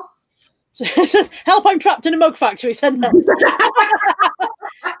 Oh. So it says, "Help! I'm trapped in a mug factory." Said no.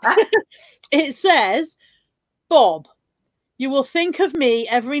 It says, "Bob, you will think of me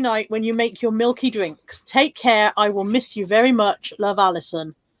every night when you make your milky drinks. Take care. I will miss you very much. Love,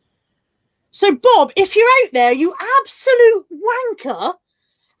 Alison." So, Bob, if you're out there, you absolute wanker,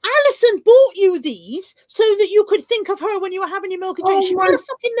 Alison bought you these so that you could think of her when you were having your milky drink. She put a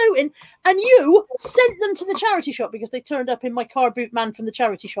fucking note in, and you sent them to the charity shop because they turned up in my car boot man from the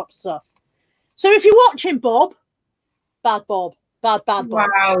charity shop stuff. So if you're watching, Bob, bad Bob, bad Bob.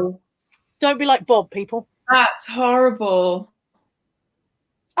 Wow. Don't be like Bob, people. That's horrible.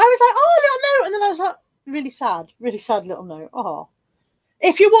 I was like, oh, a little note. And then I was like, really sad little note. Oh.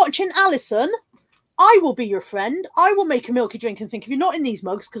 If you're watching, Alison, I will be your friend. I will make a milky drink and think of you, not in these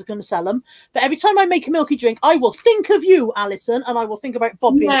mugs because I'm going to sell them. But every time I make a milky drink, I will think of you, Alison, and I will think about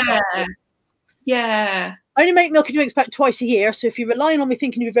Bob being Yeah. I only make milky drinks about twice a year, so if you're relying on me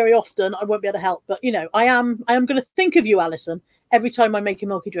thinking of you very often, I won't be able to help. But, you know, I am going to think of you, Alison, every time I make a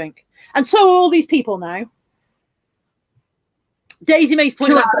milky drink. And so are all these people now. Daisy May's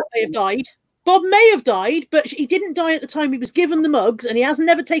pointing out Bob may have died. Bob may have died, but he didn't die at the time he was given the mugs, and he has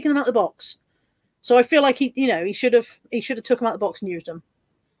never taken them out of the box. So I feel like he should have took them out of the box and used them.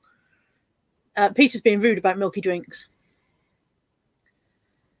 Peter's being rude about milky drinks.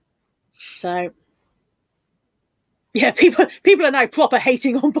 So yeah, people are now proper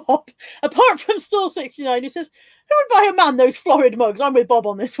hating on Bob. Apart from Store 69, who says, "Who would buy a man those florid mugs?" I'm with Bob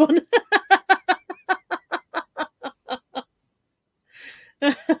on this one.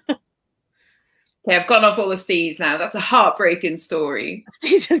 Okay, I've gone off all the Steves now. That's a heartbreaking story.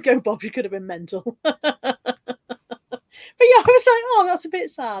 Steve says, "Go, Bob, you could have been mental." But yeah, I was like, oh, that's a bit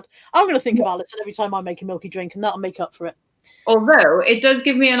sad. I'm going to think of Alison every time I make a milky drink, and that'll make up for it. Although it does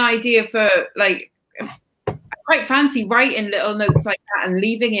give me an idea for like, I quite fancy writing little notes like that and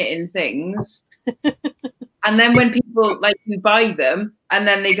leaving it in things. And then when people like you buy them and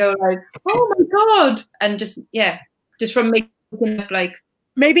then they go like, oh my God. And just from making up like.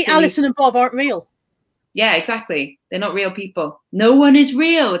 Maybe Alison and Bob aren't real. Yeah, exactly. They're not real people. No one is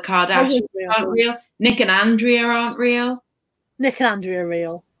real. The Kardashians aren't real. Nick and Andrea aren't real. Nick and Andrea are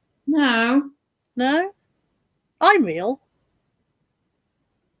real. No. No? I'm real.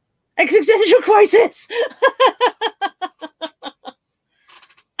 Existential crisis.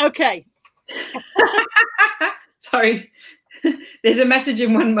 Okay. Sorry. There's a message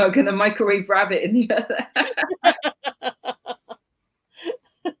in one mug and a microwave rabbit in the other.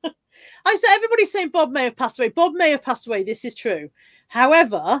 I said everybody's saying Bob may have passed away. Bob may have passed away. This is true.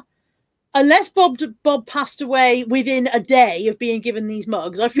 However, unless Bob passed away within a day of being given these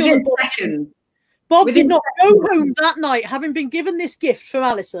mugs, I feel that Bob did not go home that night having been given this gift from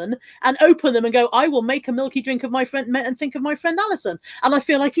Alison and open them and go, I will make a milky drink of my friend and think of my friend Alison. And I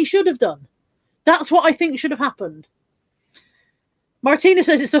feel like he should have done. That's what I think should have happened. Martina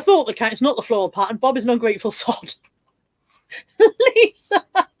says it's the thought that counts, not the floral pattern. Bob is an ungrateful sod. Lisa,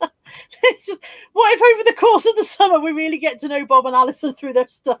 what if over the course of the summer we really get to know Bob and Alison through their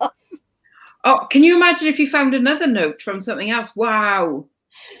stuff? Oh, can you imagine if you found another note from something else? Wow.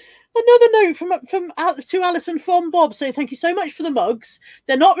 Another note to Alison from Bob saying, thank you so much for the mugs.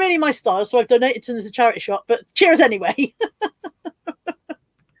 They're not really my style, so I've donated to them to the charity shop, but cheers anyway.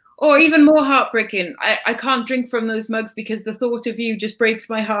 Or even more heartbreaking, I can't drink from those mugs because the thought of you just breaks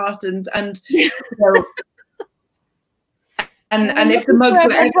my heart. And you know, and if the mugs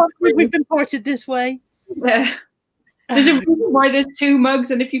were ever we've been parted this way. Yeah. There's a reason why there's two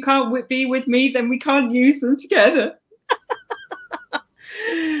mugs, and if you can't be with me, then we can't use them together.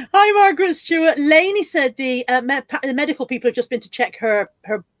 Hi, Margaret Stewart. Lainey said the medical people have just been to check her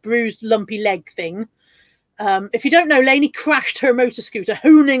bruised, lumpy leg thing. If you don't know, Lainey crashed her motor scooter,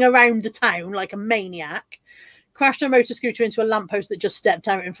 hooning around the town like a maniac. Crashed her motor scooter into a lamppost that just stepped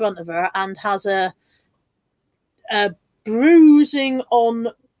out in front of her, and has a bruising on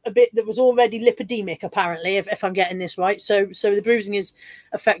a bit that was already lipedemic, apparently, if I'm getting this right. So the bruising has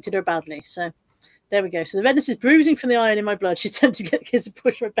affected her badly. So there we go. So the redness is bruising from the iron in my blood. She's tempted to get the kids to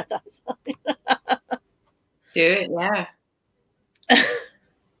push her bed outside. Do it, yeah.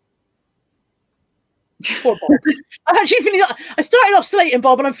 Poor Bob. I'm actually feeling. I started off slating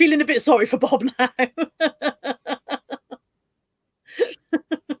Bob, and I'm feeling a bit sorry for Bob now.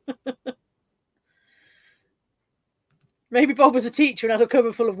 Maybe Bob was a teacher and had a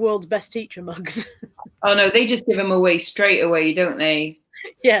cupboard full of world's best teacher mugs. Oh no, they just give them away straight away, don't they?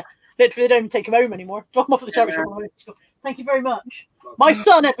 Yeah, literally, they don't even take them home anymore. Drop them off at the charity shop. Thank you very much. My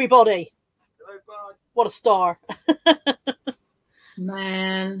son, everybody. What a star.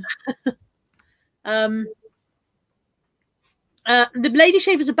 Man. The lady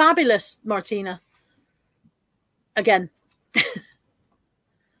shavers are babulous, Martina. Again.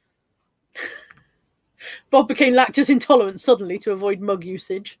 Bob became lactose intolerant suddenly to avoid mug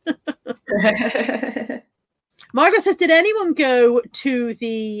usage. Margaret says, did anyone go to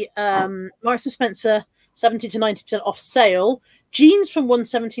the Marks & Spencer 70 to 90% off sale? Jeans from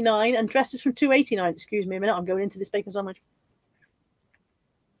 $179 and dresses from $289. Excuse me a minute, I'm going into this bacon sandwich.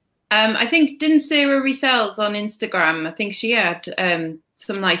 I think, didn't Sarah resells on Instagram? I think she had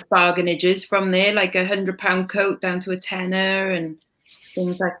some nice bargainages from there, like £100 coat down to a tenner and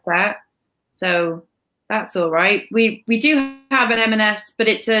things like that. So that's all right. We do have an M&S, but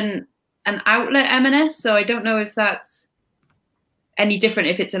it's an outlet M&S, so I don't know if that's any different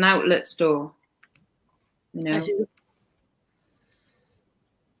if it's an outlet store. You know.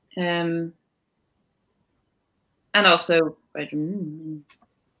 And also,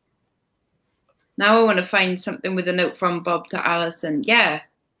 now I want to find something with a note from Bob to Alison. Yeah.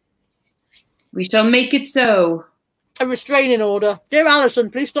 We shall make it so. A restraining order. Dear Alison,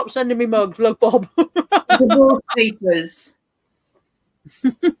 please stop sending me mugs. Love, Bob. Divorce papers.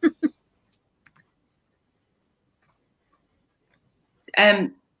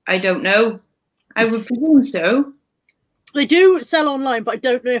 I don't know. I would presume so. They do sell online, but I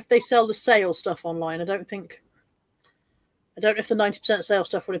don't know if they sell the sale stuff online. I don't know if the 90% sale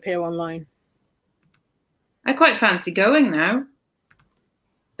stuff would appear online. I quite fancy going now.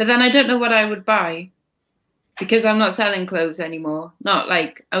 But then I don't know what I would buy because I'm not selling clothes anymore. Not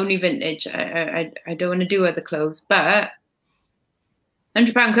like only vintage. I don't want to do other clothes. But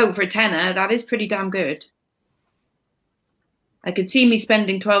 £100 coat for a tenner, that is pretty damn good. I could see me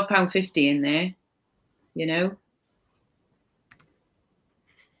spending £12.50 in there, you know.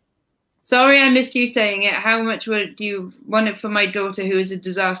 Sorry, I missed you saying it. How much would you want it for my daughter who is a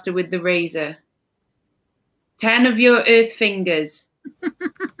disaster with the razor? 10 of your earth fingers.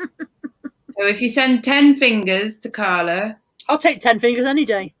 So if you send 10 fingers to Carla. I'll take 10 fingers any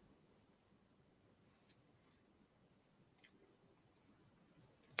day.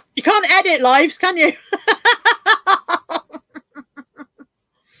 You can't edit lives, can you?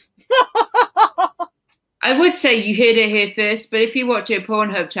 I would say you heard it here first, but if you watch your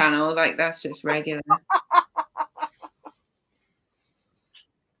Pornhub channel, like that's just regular.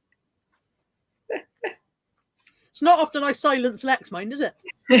 It's not often I silence Lexx, mind, is it?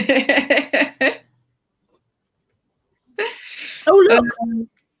 Oh, look.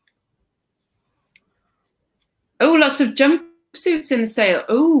 Oh, lots of jumpsuits in the sale.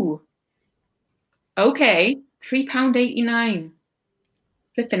 Oh, okay. £3.89.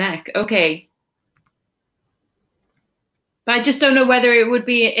 Flipping heck. Okay. But I just don't know whether it would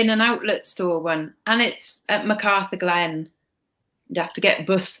be in an outlet store one. And it's at MacArthur Glen. You'd have to get a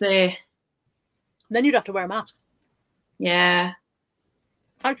bus there. Then you'd have to wear a mask. Yeah.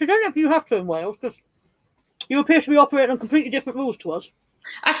 Actually, I don't know if you have to in Wales, because you appear to be operating on completely different rules to us.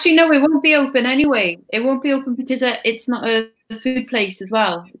 Actually, no, it won't be open anyway. It won't be open because it's not a food place as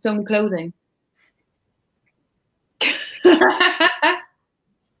well. It's only clothing.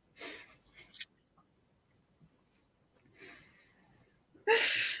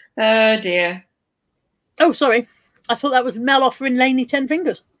 Oh, dear. Oh, sorry. I thought that was Mel offering Lainey 10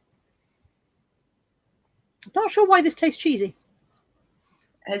 fingers. I'm not sure why this tastes cheesy.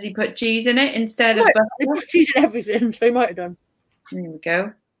 Has he put cheese in it instead of butter? He put cheese in everything, so he might have done. There we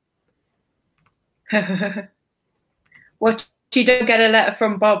go. What, you don't get a letter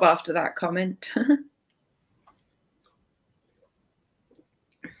from Bob after that comment?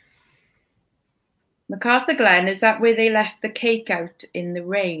 MacArthur Glen, is that where they left the cake out in the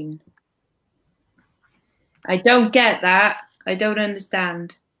rain? I don't get that. I don't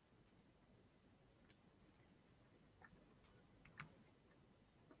understand.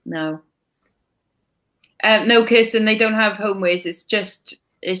 No. No, Kirsten, they don't have homewares.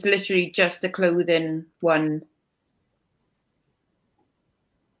 It's literally just a clothing one.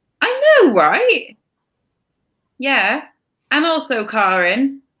 I know, right? Yeah. And also,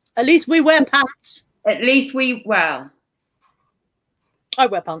 Karen. At least we wear pants. At least well. I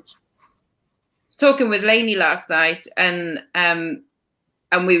wear pants. I was talking with Lainey last night, and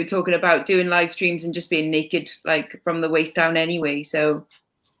we were talking about doing live streams and just being naked, like from the waist down anyway. So,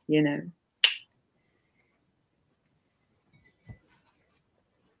 you know.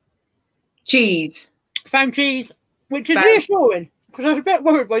 Cheese. Found cheese, which is reassuring, because I was a bit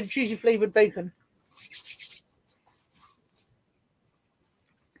worried by the cheesy flavoured bacon.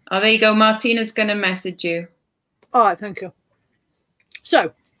 Oh, there you go. Martina's going to message you. All right, thank you.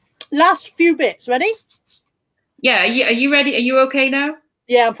 So, last few bits. Ready? Yeah, are you ready? Are you okay now?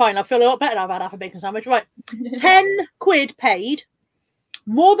 Yeah, I'm fine. I feel a lot better now. I've had half a bacon sandwich. Right. 10 quid paid.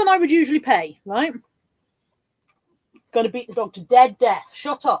 More than I would usually pay, right? Going to beat the dog to dead death.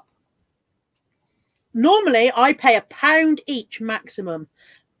 Shut up. Normally, I pay £1 each maximum.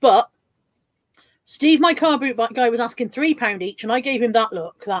 But Steve, my car boot guy, was asking £3 each, and I gave him that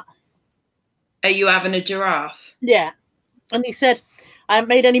look. Are you having a giraffe? Yeah. And he said, I haven't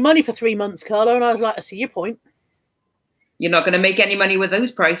made any money for 3 months, Carlo. And I was like, I see your point. You're not going to make any money with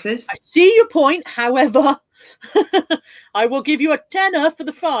those prices. I see your point. However, I will give you a tenner for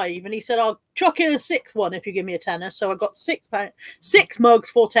the 5. And he said, I'll chuck in a 6th one if you give me a tenner. So I got £6, 6 mugs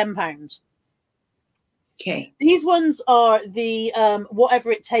for £10. Okay. These ones are the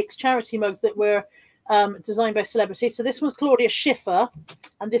Whatever It Takes charity mugs that were designed by celebrities. So this one's Claudia Schiffer,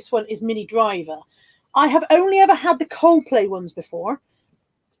 and this one is Minnie Driver. I have only ever had the Coldplay ones before.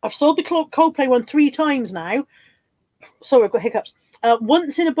 I've sold the Coldplay one 3 times now. Sorry, I've got hiccups.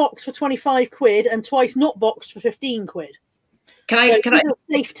 Once in a box for 25 quid and twice not boxed for 15 quid. Can I a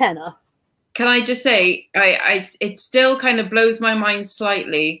safe tenner? Can I just say, it still kind of blows my mind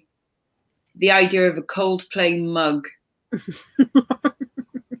slightly, the idea of a Coldplay mug.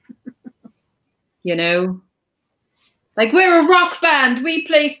 You know? Like, we're a rock band, we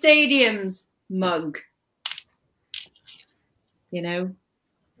play stadiums. Mug. You know?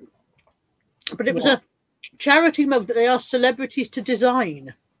 But it was a charity mug that they asked celebrities to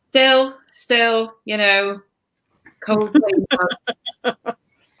design. Still, you know, Coldplay mug.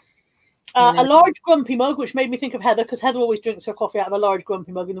 A large grumpy mug, which made me think of Heather, because Heather always drinks her coffee out of a large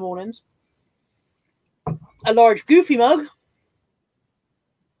grumpy mug in the mornings. A large goofy mug.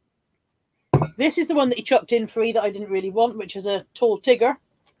 This is the one that he chucked in free that I didn't really want, which is a tall Tigger.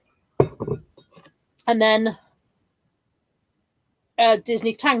 And then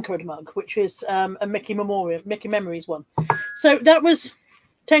Disney Tankard mug, which is a Mickey Memories one. So that was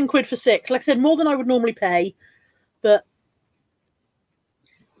 10 quid for 6. Like I said, more than I would normally pay, but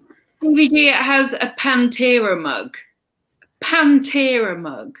DVD has a Pantera mug. Pantera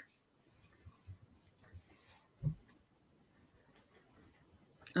mug.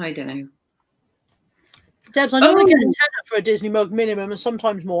 I don't know. Debs, I normally get a tenner for a Disney mug minimum, and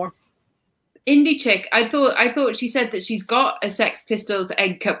sometimes more. Indie chick, I thought she said that she's got a Sex Pistols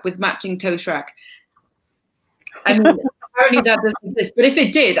egg cup with matching toast rack. I mean, apparently that doesn't exist, but if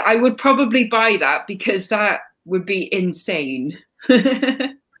it did, I would probably buy that because that would be insane.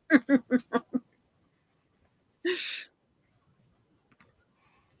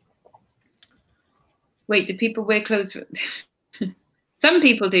 Wait, do people wear clothes? Some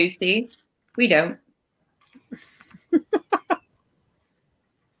people do, Steve. We don't.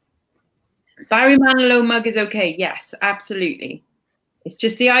 Barry Manilow mug is okay. Yes, absolutely. It's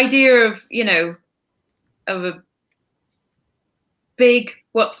just the idea of, you know, of a big,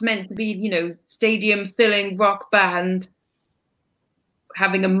 what's meant to be, you know, stadium filling rock band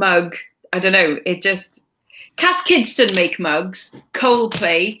having a mug. I don't know. It just, Kath Kidston make mugs,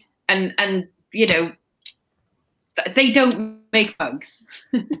 Coldplay, and you know, they don't make mugs.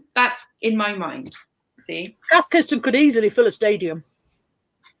 That's in my mind. See? Kath Kidston could easily fill a stadium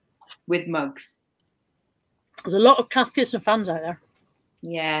with mugs. There's a lot of Kath Kidston fans out there.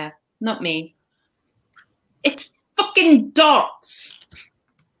 Yeah, not me. It's fucking dots.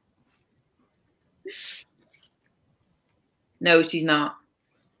 No, she's not.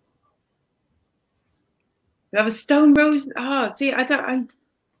 You have a Stone Rose. Oh, see, it's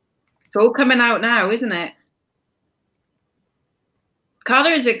all coming out now, isn't it?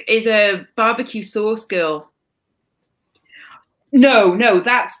 Carla is a barbecue sauce girl. No,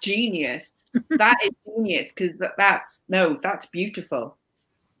 that's genius. That is genius because that's beautiful.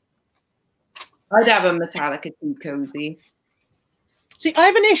 I'd have a Metallica tea cozy. See, I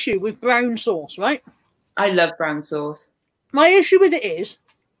have an issue with brown sauce, right? I love brown sauce. My issue with it is,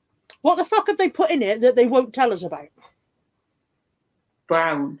 what the fuck have they put in it that they won't tell us about?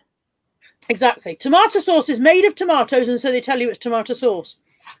 Brown. Exactly. Tomato sauce is made of tomatoes, and so they tell you it's tomato sauce.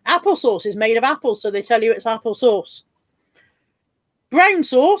 Apple sauce is made of apples, so they tell you it's apple sauce. Brown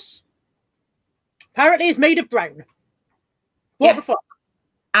sauce apparently is made of brown. What the fuck?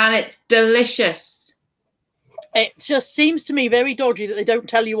 And it's delicious. It just seems to me very dodgy that they don't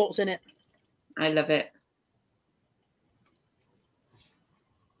tell you what's in it. I love it.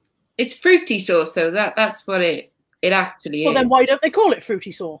 It's fruity sauce, though. That's what it actually is. Well, then why don't they call it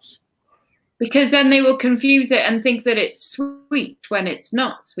fruity sauce? Because then they will confuse it and think that it's sweet when it's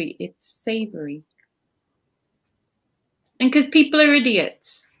not sweet. It's savory. And because people are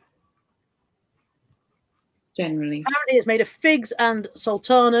idiots. Generally. Apparently it's made of figs and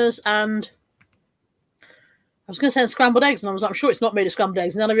sultanas and I was going to say scrambled eggs, and I was like, I'm sure it's not made of scrambled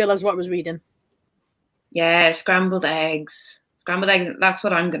eggs, and then I realised what I was reading. Yeah, scrambled eggs. Scrambled eggs, that's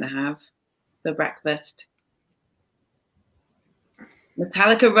what I'm going to have for breakfast.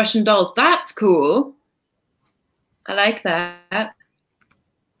 Metallica Russian dolls. That's cool. I like that.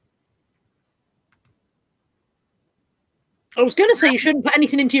 I was going to say you shouldn't put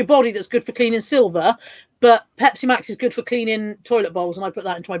anything into your body that's good for cleaning silver, but Pepsi Max is good for cleaning toilet bowls, and I put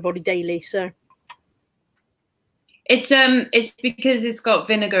that into my body daily. So it's because it's got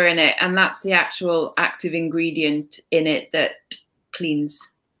vinegar in it, and that's the actual active ingredient in it that cleans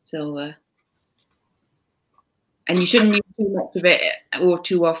silver. And you shouldn't use too much of it or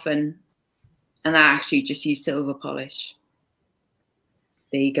too often. And I actually just use silver polish.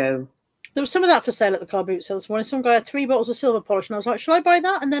 There you go. There was some of that for sale at the car boot sale this morning. Some guy had 3 bottles of silver polish, and I was like, should I buy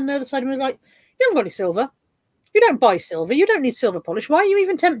that? And then the other side of me was like, you haven't got any silver. You don't buy silver. You don't need silver polish. Why are you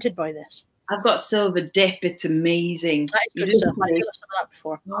even tempted by this? I've got silver dip. It's amazing. That is good stuff. I've had some of that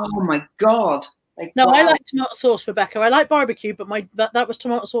before. Oh my God. Like, no, wow. I like tomato sauce, Rebecca. I like barbecue, but that was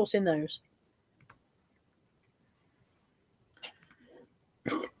tomato sauce in those.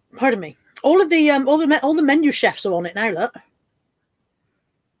 Pardon me. All the menu chefs are on it now. Look.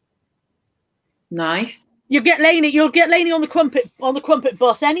 Nice. You'll get Lainey on the crumpet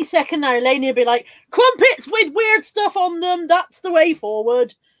bus any second now. Lainey will be like, crumpets with weird stuff on them. That's the way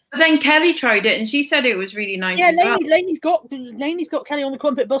forward. But then Kelly tried it and she said it was really nice. Yeah, as Lainey's got Kelly on the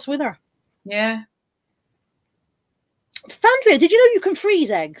crumpet bus with her. Yeah. Fandria, did you know you can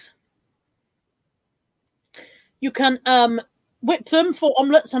freeze eggs? You can whip them for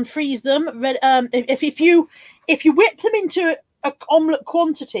omelettes and freeze them. If you whip them into an omelette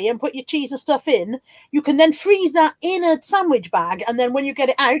quantity and put your cheese and stuff in, you can then freeze that in a sandwich bag, and then when you get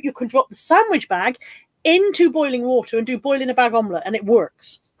it out, you can drop the sandwich bag into boiling water and do boil in a bag omelette, and it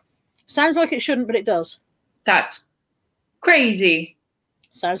works. Sounds like it shouldn't, but it does. That's crazy.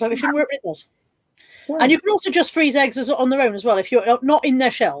 Sounds like it shouldn't work, but it does. Yeah. And you can also just freeze eggs on their own as well. If you're not in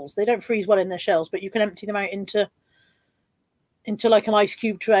their shells, they don't freeze well in their shells, but you can empty them out into like an ice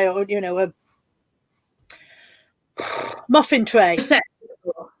cube tray, or a muffin tray.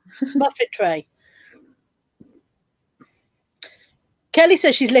 Muffin tray. Kelly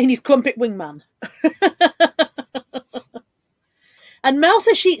says she's Lainey's crumpet wingman. And Mel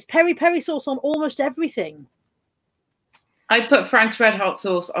says she eats peri-peri sauce on almost everything. I put Frank's Red Hot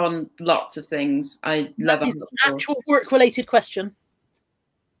sauce on lots of things. I love it. Actual work-related question.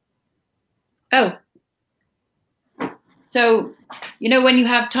 Oh. So, when you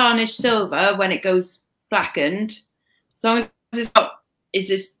have tarnished silver, when it goes blackened, as long as is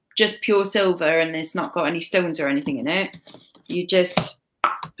this just pure silver and it's not got any stones or anything in it, you just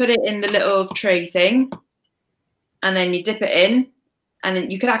put it in the little tray thing, and then you dip it in, and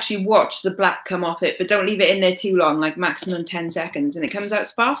then you could actually watch the black come off it, but don't leave it in there too long, like maximum 10 seconds, and it comes out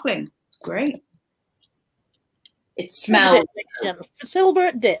sparkling. It's great. It smells.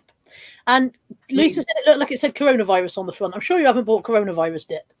 Silver dip. And Lisa said it looked like it said coronavirus on the front. I'm sure you haven't bought coronavirus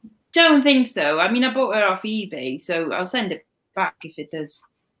dip. Don't think so. I mean, I bought it off eBay, so I'll send it back if it does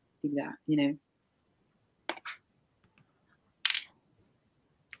do that,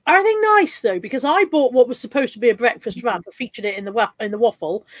 Are they nice though? Because I bought what was supposed to be a breakfast wrap, but featured it in the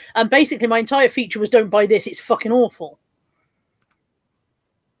waffle, and basically my entire feature was "Don't buy this; it's fucking awful."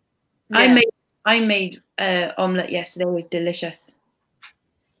 Yeah. I made omelette yesterday. It was delicious.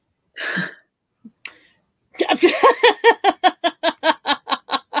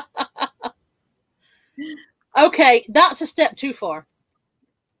 Okay, that's a step too far.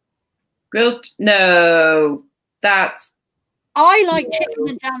 Grilled? No, that's. I like chicken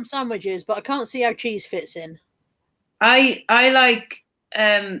and jam sandwiches, but I can't see how cheese fits in. I like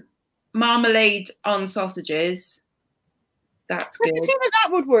marmalade on sausages. That's good. I can see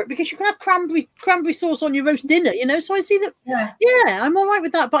that would work, because you can have cranberry sauce on your roast dinner, So I see that. Yeah, I'm all right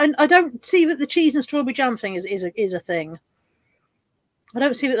with that, but I don't see that the cheese and strawberry jam thing is a thing. I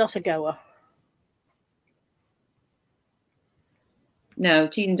don't see that that's a goer. No,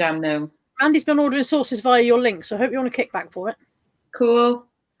 cheese and jam, no. Andy's been ordering sauces via your link, so I hope you want a kickback for it. Cool.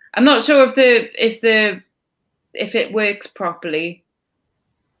 I'm not sure if it works properly,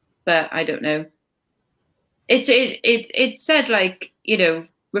 but I don't know. It said like,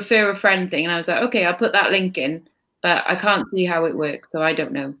 refer a friend thing, and I was like, okay, I'll put that link in, but I can't see how it works, so I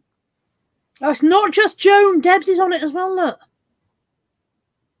don't know. Oh, it's not just Joan. Debs is on it as well, look.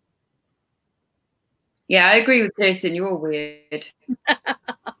 Yeah, I agree with Kirsten. You're all weird.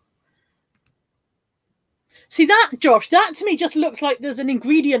 See that, Josh? That to me just looks like there's an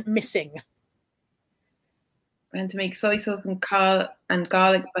ingredient missing. And to make soy sauce and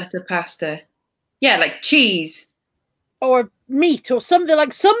garlic butter pasta. Yeah, like cheese. Or meat or something.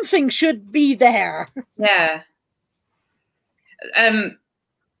 Like something should be there. Yeah.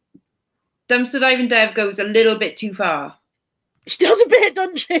 Dumpster Diving Dev goes a little bit too far. She does a bit,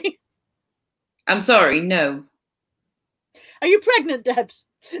 doesn't she? I'm sorry, no. Are you pregnant, Debs?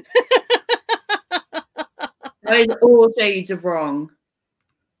 That is all shades of wrong.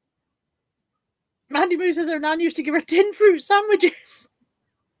 Mandy Moo says her nan used to give her tin fruit sandwiches.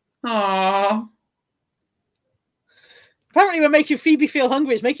 Aww. Apparently, we're making Phoebe feel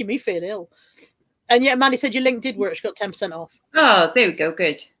hungry. It's making me feel ill. And yet, Mandy said your link did work. She got 10% off. Oh, there we go.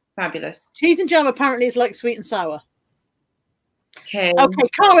 Good. Fabulous. Cheese and jam apparently is like sweet and sour. Okay. Okay,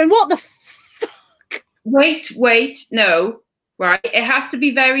 Carwyn, what the fuck? Wait. No. Right. It has to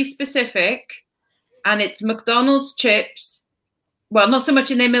be very specific. And it's McDonald's chips. Well, not so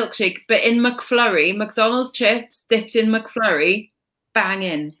much in their milkshake, but in McFlurry. McDonald's chips dipped in McFlurry. Bang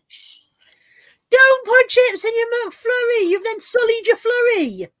in. Don't put chips in your McFlurry. You've then sullied your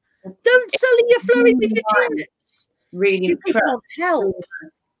flurry. Don't sully your flurry with your chips. Really you want help.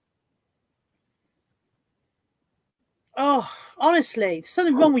 Oh, honestly, there's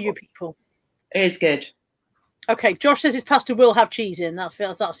something wrong with you people. It is good. Okay, Josh says his pasta will have cheese in. That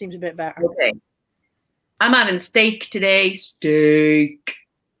seems a bit better. Okay. I'm having steak today. Steak.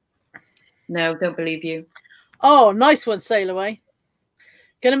 No, don't believe you. Oh, nice one, Sail Away.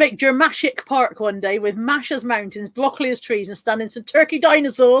 Going to make Jurassic Park one day with mash as mountains, broccoli as trees, and stand in some turkey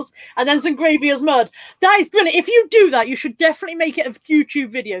dinosaurs, and then some gravy as mud. That is brilliant. If you do that, you should definitely make it a YouTube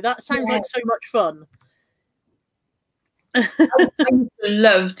video. That sounds like so much fun. I used to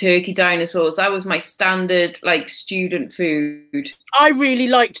love turkey dinosaurs. That was my standard, like, student food. I really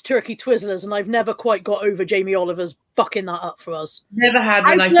liked turkey Twizzlers, and I've never quite got over Jamie Oliver's fucking that up for us. Never had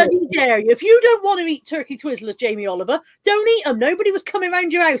How one. bloody dare you? If you don't want to eat turkey Twizzlers, Jamie Oliver, don't eat them. Nobody was coming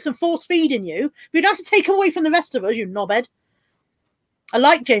around your house and force feeding you. You'd have to take them away from the rest of us, you knobhead. I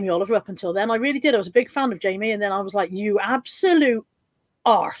liked Jamie Oliver up until then. I really did. I was a big fan of Jamie, and then I was like, you absolute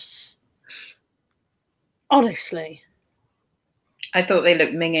arse. Honestly. I thought they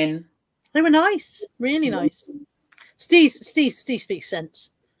looked minging. They were nice. Really nice. Steve speaks sense.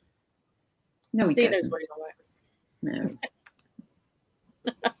 No, he Steve doesn't. knows what he's on about. No.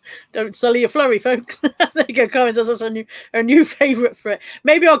 Don't sully your flurry, folks. There you go. Corinne says that's her new favourite for it.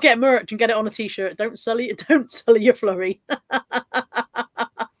 Maybe I'll get merch and get it on a t-shirt. Don't sully your flurry.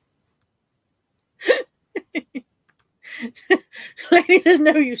 Lainey says,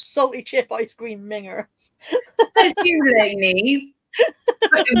 no, you salty chip ice cream mingers. There's you, Lainey.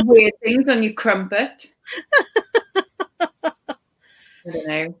 Putting weird things on your crumpet. I don't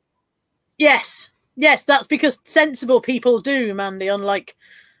know. Yes, that's because sensible people do, Mandy, unlike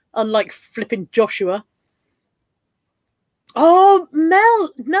flipping Joshua. Oh,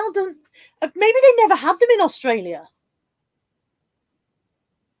 Mel doesn't. Maybe they never had them in Australia.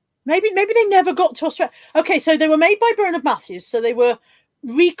 Maybe they never got to Australia. Okay, so they were made by Bernard Matthews, so they were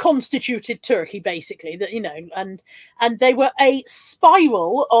reconstituted turkey, basically. That and they were a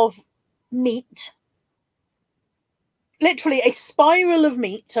spiral of meat. Literally a spiral of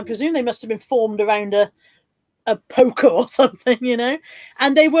meat. I presume they must have been formed around a poker or something,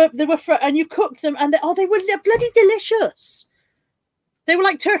 And they were and you cooked them, and they were bloody delicious. They were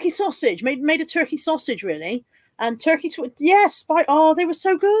like turkey sausage, made a turkey sausage, really. And turkey, they were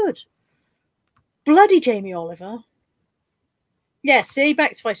so good. Bloody Jamie Oliver. Yeah, see,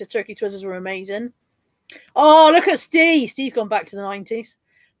 back to Spice's turkey Twizzlers were amazing. Oh, look at Steve. Steve's gone back to the 90s.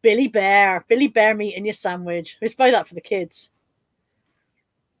 Billy Bear meat in your sandwich. Let's buy that for the kids.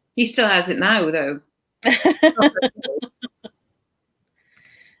 He still has it now, though.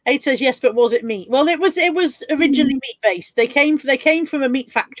 Aid says yes, but was it meat? Well, it was originally meat based. They came from a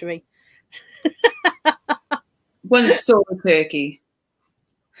meat factory. Once saw a turkey.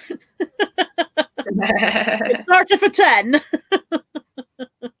 It started for 10.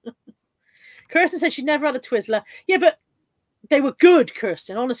 Kirsten said she'd never had a Twizzler. Yeah, but they were good,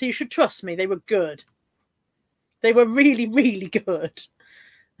 Kirsten. Honestly, you should trust me. They were good. They were really, really good.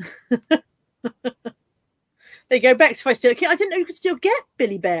 They go back to if I still. I didn't know you could still get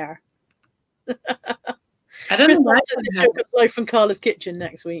Billy Bear. I don't know why. Live from Carla's kitchen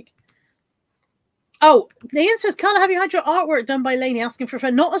next week. Oh, Ian says, Carla, have you had your artwork done by Lainey asking for a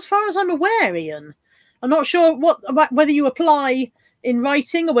friend? Not as far as I'm aware, Ian. I'm not sure whether you apply in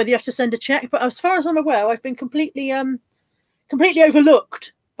writing or whether you have to send a check, but as far as I'm aware, I've been completely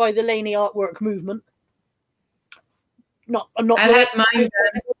overlooked by the Lainey artwork movement. I'm not. I had mine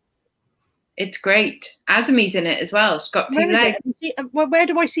done. It's great. Azami's in it as well. It's got 2 legs. Where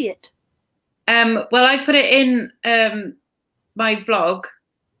do I see it? Well, I put it in my vlog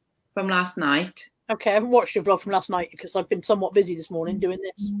from last night. Okay, I haven't watched your vlog from last night because I've been somewhat busy this morning doing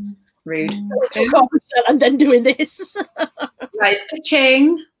this. Rude. And then doing this. Right,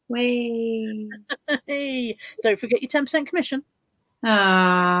 ka-ching. Way. Hey, don't forget your 10% commission.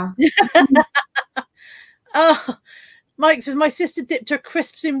 Ah. Oh, Mike says, my sister dipped her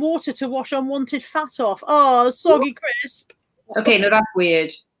crisps in water to wash unwanted fat off. Oh, soggy crisp. Okay, no, that's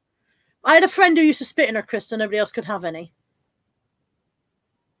weird. I had a friend who used to spit in her crisps and nobody else could have any.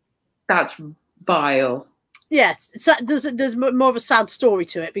 That's vile. Yes, there's more of a sad story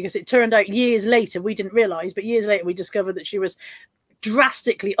to it because it turned out years later, we didn't realise, but years later we discovered that she was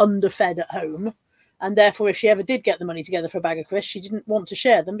drastically underfed at home. And therefore, if she ever did get the money together for a bag of crisps, she didn't want to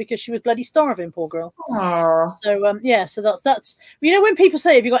share them because she was bloody starving, poor girl. Aww. So, so that's when people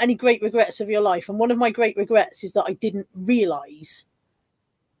say, have you got any great regrets of your life? And one of my great regrets is that I didn't realise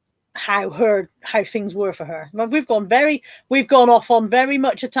how things were for her. We've gone off on very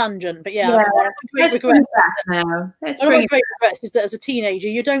much a tangent, but one of my great regrets is that as a teenager,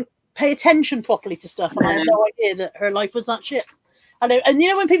 you don't pay attention properly to stuff. And I had no idea that her life was that shit. And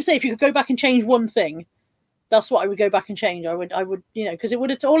when people say if you could go back and change one thing, that's what I would go back and change. I would, because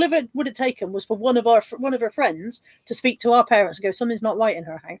all of it would have taken was for one of her friends to speak to our parents and go, something's not right in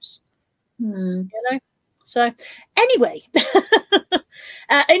her house. So anyway,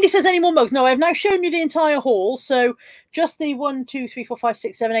 Andy says, any more mugs? No, I've now shown you the entire haul. So just the 1, 2, 3, 4, 5,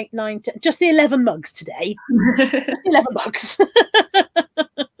 6, 7, 8, 9, 10, just the 11 mugs today. Just the 11 mugs.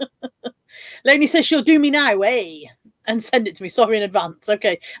 Lainey says she'll do me now, and send it to me. Sorry in advance.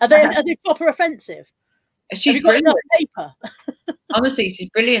 Okay. Are they proper offensive? She's brilliant. Paper? Honestly, she's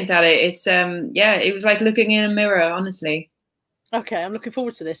brilliant at it. It's yeah, it was like looking in a mirror, honestly. Okay, I'm looking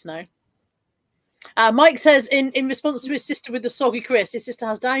forward to this now. Mike says in response to his sister with the soggy crisp, his sister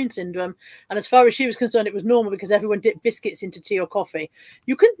has Down syndrome, and as far as she was concerned, it was normal because everyone dipped biscuits into tea or coffee.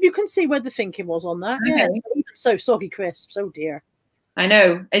 You can see where the thinking was on that. Okay. Yeah, even so soggy crisps. Oh dear. I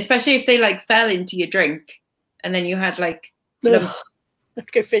know, especially if they like fell into your drink, and then you had like. Have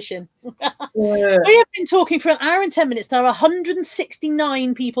to go fishing. We have been talking for an hour and 10 minutes. There are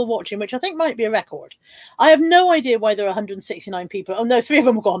 169 people watching, which I think might be a record. I have no idea why there are 169 people. Oh no, 3 of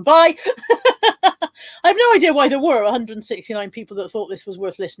them have gone. Bye. I have no idea why there were 169 people that thought this was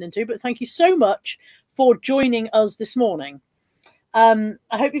worth listening to, but thank you so much for joining us this morning. I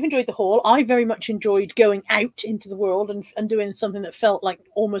hope you've enjoyed the haul. I very much enjoyed going out into the world and doing something that felt like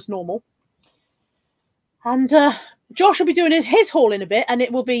almost normal. And Josh will be doing his haul in a bit, and it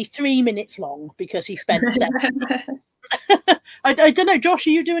will be 3 minutes long because he spent 7. I don't know, Josh, are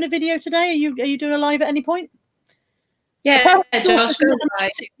you doing a video today? Are you doing a live at any point? Yeah, Josh,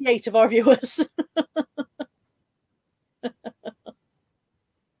 68 of our viewers.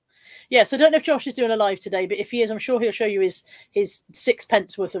 Yes, I don't know if Josh is doing a live today, but if he is, I'm sure he'll show you his 6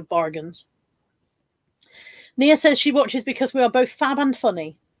 pence worth of bargains. Nia says she watches because we are both fab and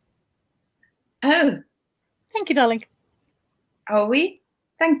funny. Oh. Thank you, darling. Are we?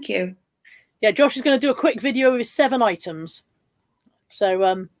 Thank you. Yeah, Josh is going to do a quick video of his 7 items.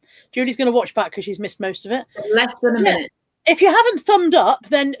 So Julie's going to watch back because she's missed most of it. Less than a minute. If you haven't thumbed up,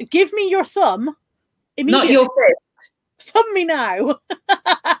 then give me your thumb immediately. Not your fist. Thumb me now.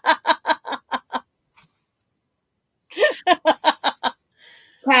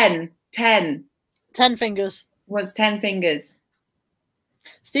 10 fingers. What's 10 fingers?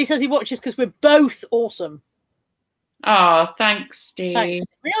 Steve says he watches because we're both awesome. Oh, thanks, Steve. Thanks.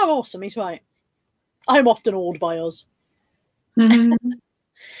 We are awesome. He's right. I'm often awed by us.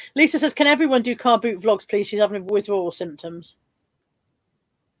 Lisa says, can everyone do car boot vlogs, please? She's having withdrawal symptoms.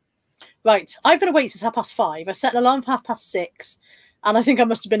 Right. I've been awake since 5:30. I set an alarm for 6:30. And I think I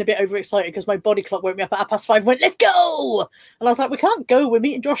must have been a bit overexcited because my body clock woke me up at 5:30. Went, let's go! And I was like, we can't go. We're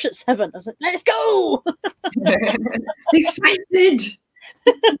meeting Josh at 7. I was like, let's go! Excited!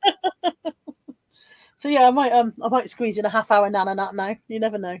 So yeah, I might squeeze in a half-hour nana nap now. You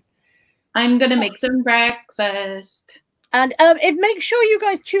never know. I'm gonna make some breakfast. And make sure you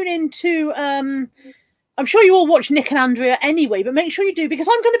guys tune in to. I'm sure you all watch Nick and Andrea anyway, but make sure you do because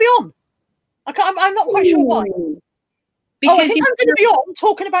I'm going to be on. I'm not quite sure why. Because I think I'm going to be on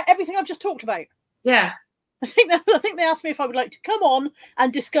talking about everything I've just talked about. Yeah. I think they asked me if I would like to come on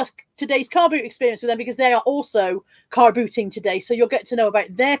and discuss today's car boot experience with them because they are also car booting today. So you'll get to know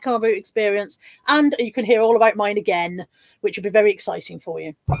about their car boot experience and you can hear all about mine again, which will be very exciting for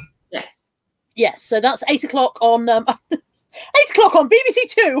you. Yeah. Yes. So that's 8 o'clock on 8 o'clock on BBC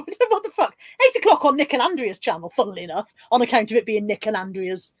Two. What the fuck? 8 o'clock on Nick and Andrea's channel, funnily enough, on account of it being Nick and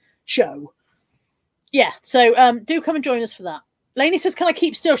Andrea's show. Yeah. So do come and join us for that. Lainey says, can I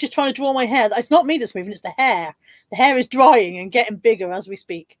keep still? She's trying to draw my hair. It's not me that's moving, it's the hair. The hair is drying and getting bigger as we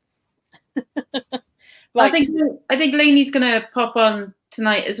speak. Right. I think Lainey's going to pop on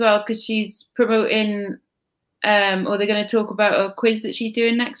tonight as well because she's promoting or they're going to talk about a quiz that she's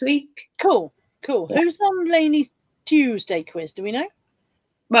doing next week. Cool. Yeah. Who's on Lainey's Tuesday quiz? Do we know?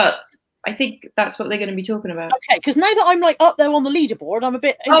 Well, I think that's what they're going to be talking about. Okay, because now that I'm like up there on the leaderboard, I'm a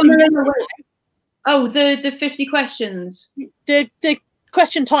bit... Oh, no. Oh, the 50 questions. The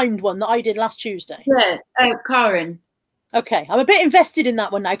question timed one that I did last Tuesday. Yeah, Karen. Okay, I'm a bit invested in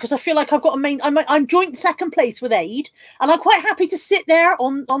that one now because I feel like I've got I'm joint second place with Aid, and I'm quite happy to sit there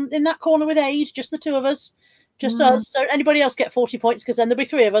in that corner with Aid, just the two of us, just us. Don't anybody else get 40 points because then there'll be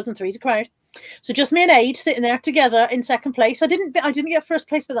 3 of us and 3's a crowd. So just me and Aid sitting there together in second place. I didn't get first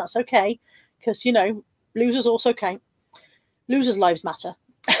place, but that's okay because losers also count. Losers' lives matter.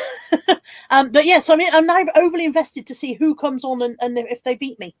 But yes, I'm now overly invested to see who comes on and if they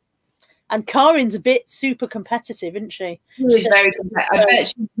beat me. And Karin's a bit super competitive, isn't she? She's very competitive. I bet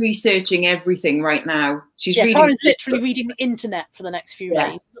she's researching everything right now. She's reading. Karin's literally reading the internet for the next few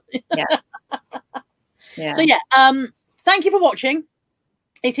days. Yeah. So yeah, thank you for watching.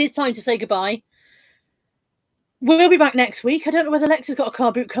 It is time to say goodbye. We'll be back next week. I don't know whether Lexx has got a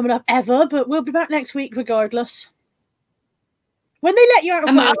car boot coming up ever, but we'll be back next week regardless. When they let you out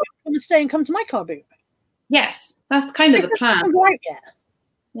of Wales, come and stay and come to my car boot. Yes, that's kind of the plan. Haven't go out yet?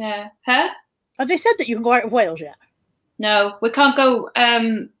 Yeah. Huh? Have they said that you can go out of Wales yet? No, we can't go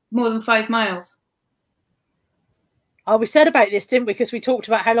more than 5 miles. Oh, we said about this, didn't we? Because we talked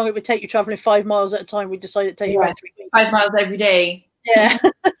about how long it would take you travelling 5 miles at a time. We decided to take you about 3 weeks. 5 miles every day. Yeah.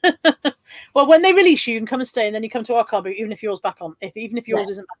 Well, when they release you, you can come and stay, and then you come to our car boot, even if yours back on. Even if yours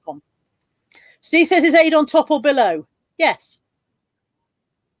isn't back on. Steve says, "Is Aid on top or below?" Yes,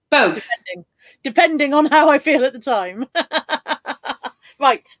 both. Depending on how I feel at the time.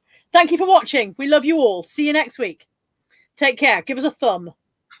 Right. Thank you for watching. We love you all. See you next week. Take care. Give us a thumb.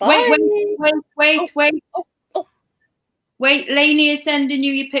 Bye. Wait. Wait, Lainey is sending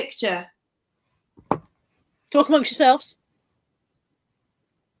you your picture. Talk amongst yourselves.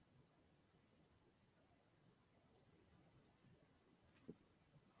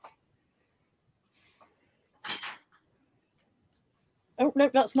 Oh,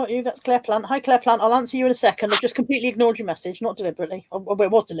 no, that's not you. That's Claire Plant. Hi, Claire Plant. I'll answer you in a second. I've just completely ignored your message. Not deliberately. Well, it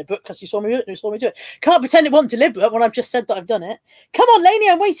was deliberate because you saw me do it. Can't pretend it wasn't deliberate when I've just said that I've done it. Come on, Lainey,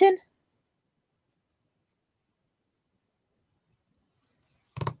 I'm waiting.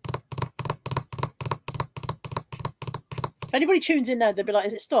 If anybody tunes in now, they'll be like,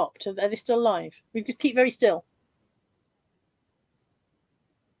 is it stopped? Are they still live? We could keep very still.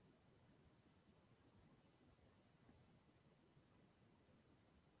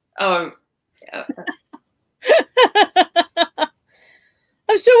 Oh. I'm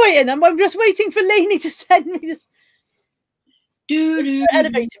still waiting. I'm just waiting for Lainey to send me this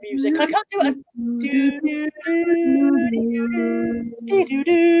elevator music. I can't do it.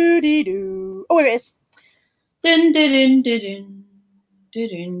 Oh, here it is.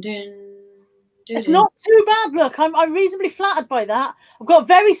 It's not too bad. Look, I'm reasonably flattered by that. I've got a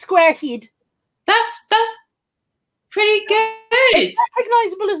very square head. That's pretty good. It's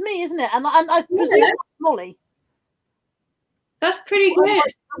recognisable as me, isn't it? And I presume that's Molly. That's pretty good.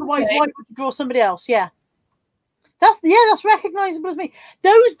 Otherwise, why would you draw somebody else? Yeah. That's recognisable as me.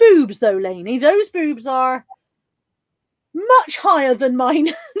 Those boobs, though, Lainey, those boobs are much higher than mine.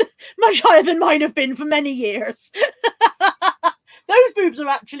 Much higher than mine have been for many years. Those boobs are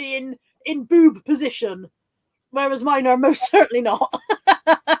actually in boob position, whereas mine are most certainly not.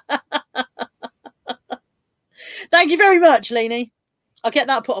 Thank you very much, Lainey. I'll get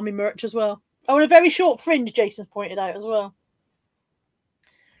that put on my merch as well. Oh, and a very short fringe, Jason's pointed out as well.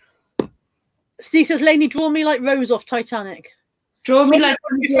 Steve says, Lainey, draw me like Rose off Titanic. Draw me like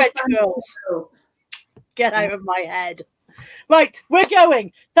French girls. Get out of my head. Right, we're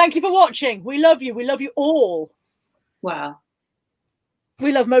going. Thank you for watching. We love you. We love you all. Wow.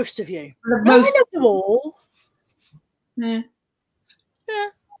 We love most of you. I love them all. Yeah.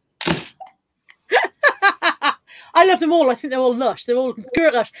 I love them all. I think they're all lush. They're all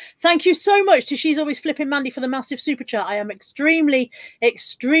good lush. Thank you so much to She's Always Flipping Mandy for the massive super chat. I am extremely,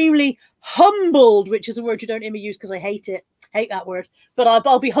 extremely humbled, which is a word you don't hear me use because I hate it. Hate that word. But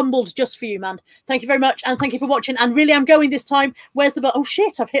I'll be humbled just for you, man. Thank you very much. And thank you for watching. And really, I'm going this time. Where's the button? Oh,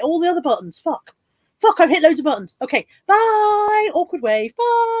 shit. I've hit all the other buttons. Fuck. I've hit loads of buttons. Okay. Bye. Awkward wave.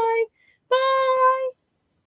 Bye. Bye.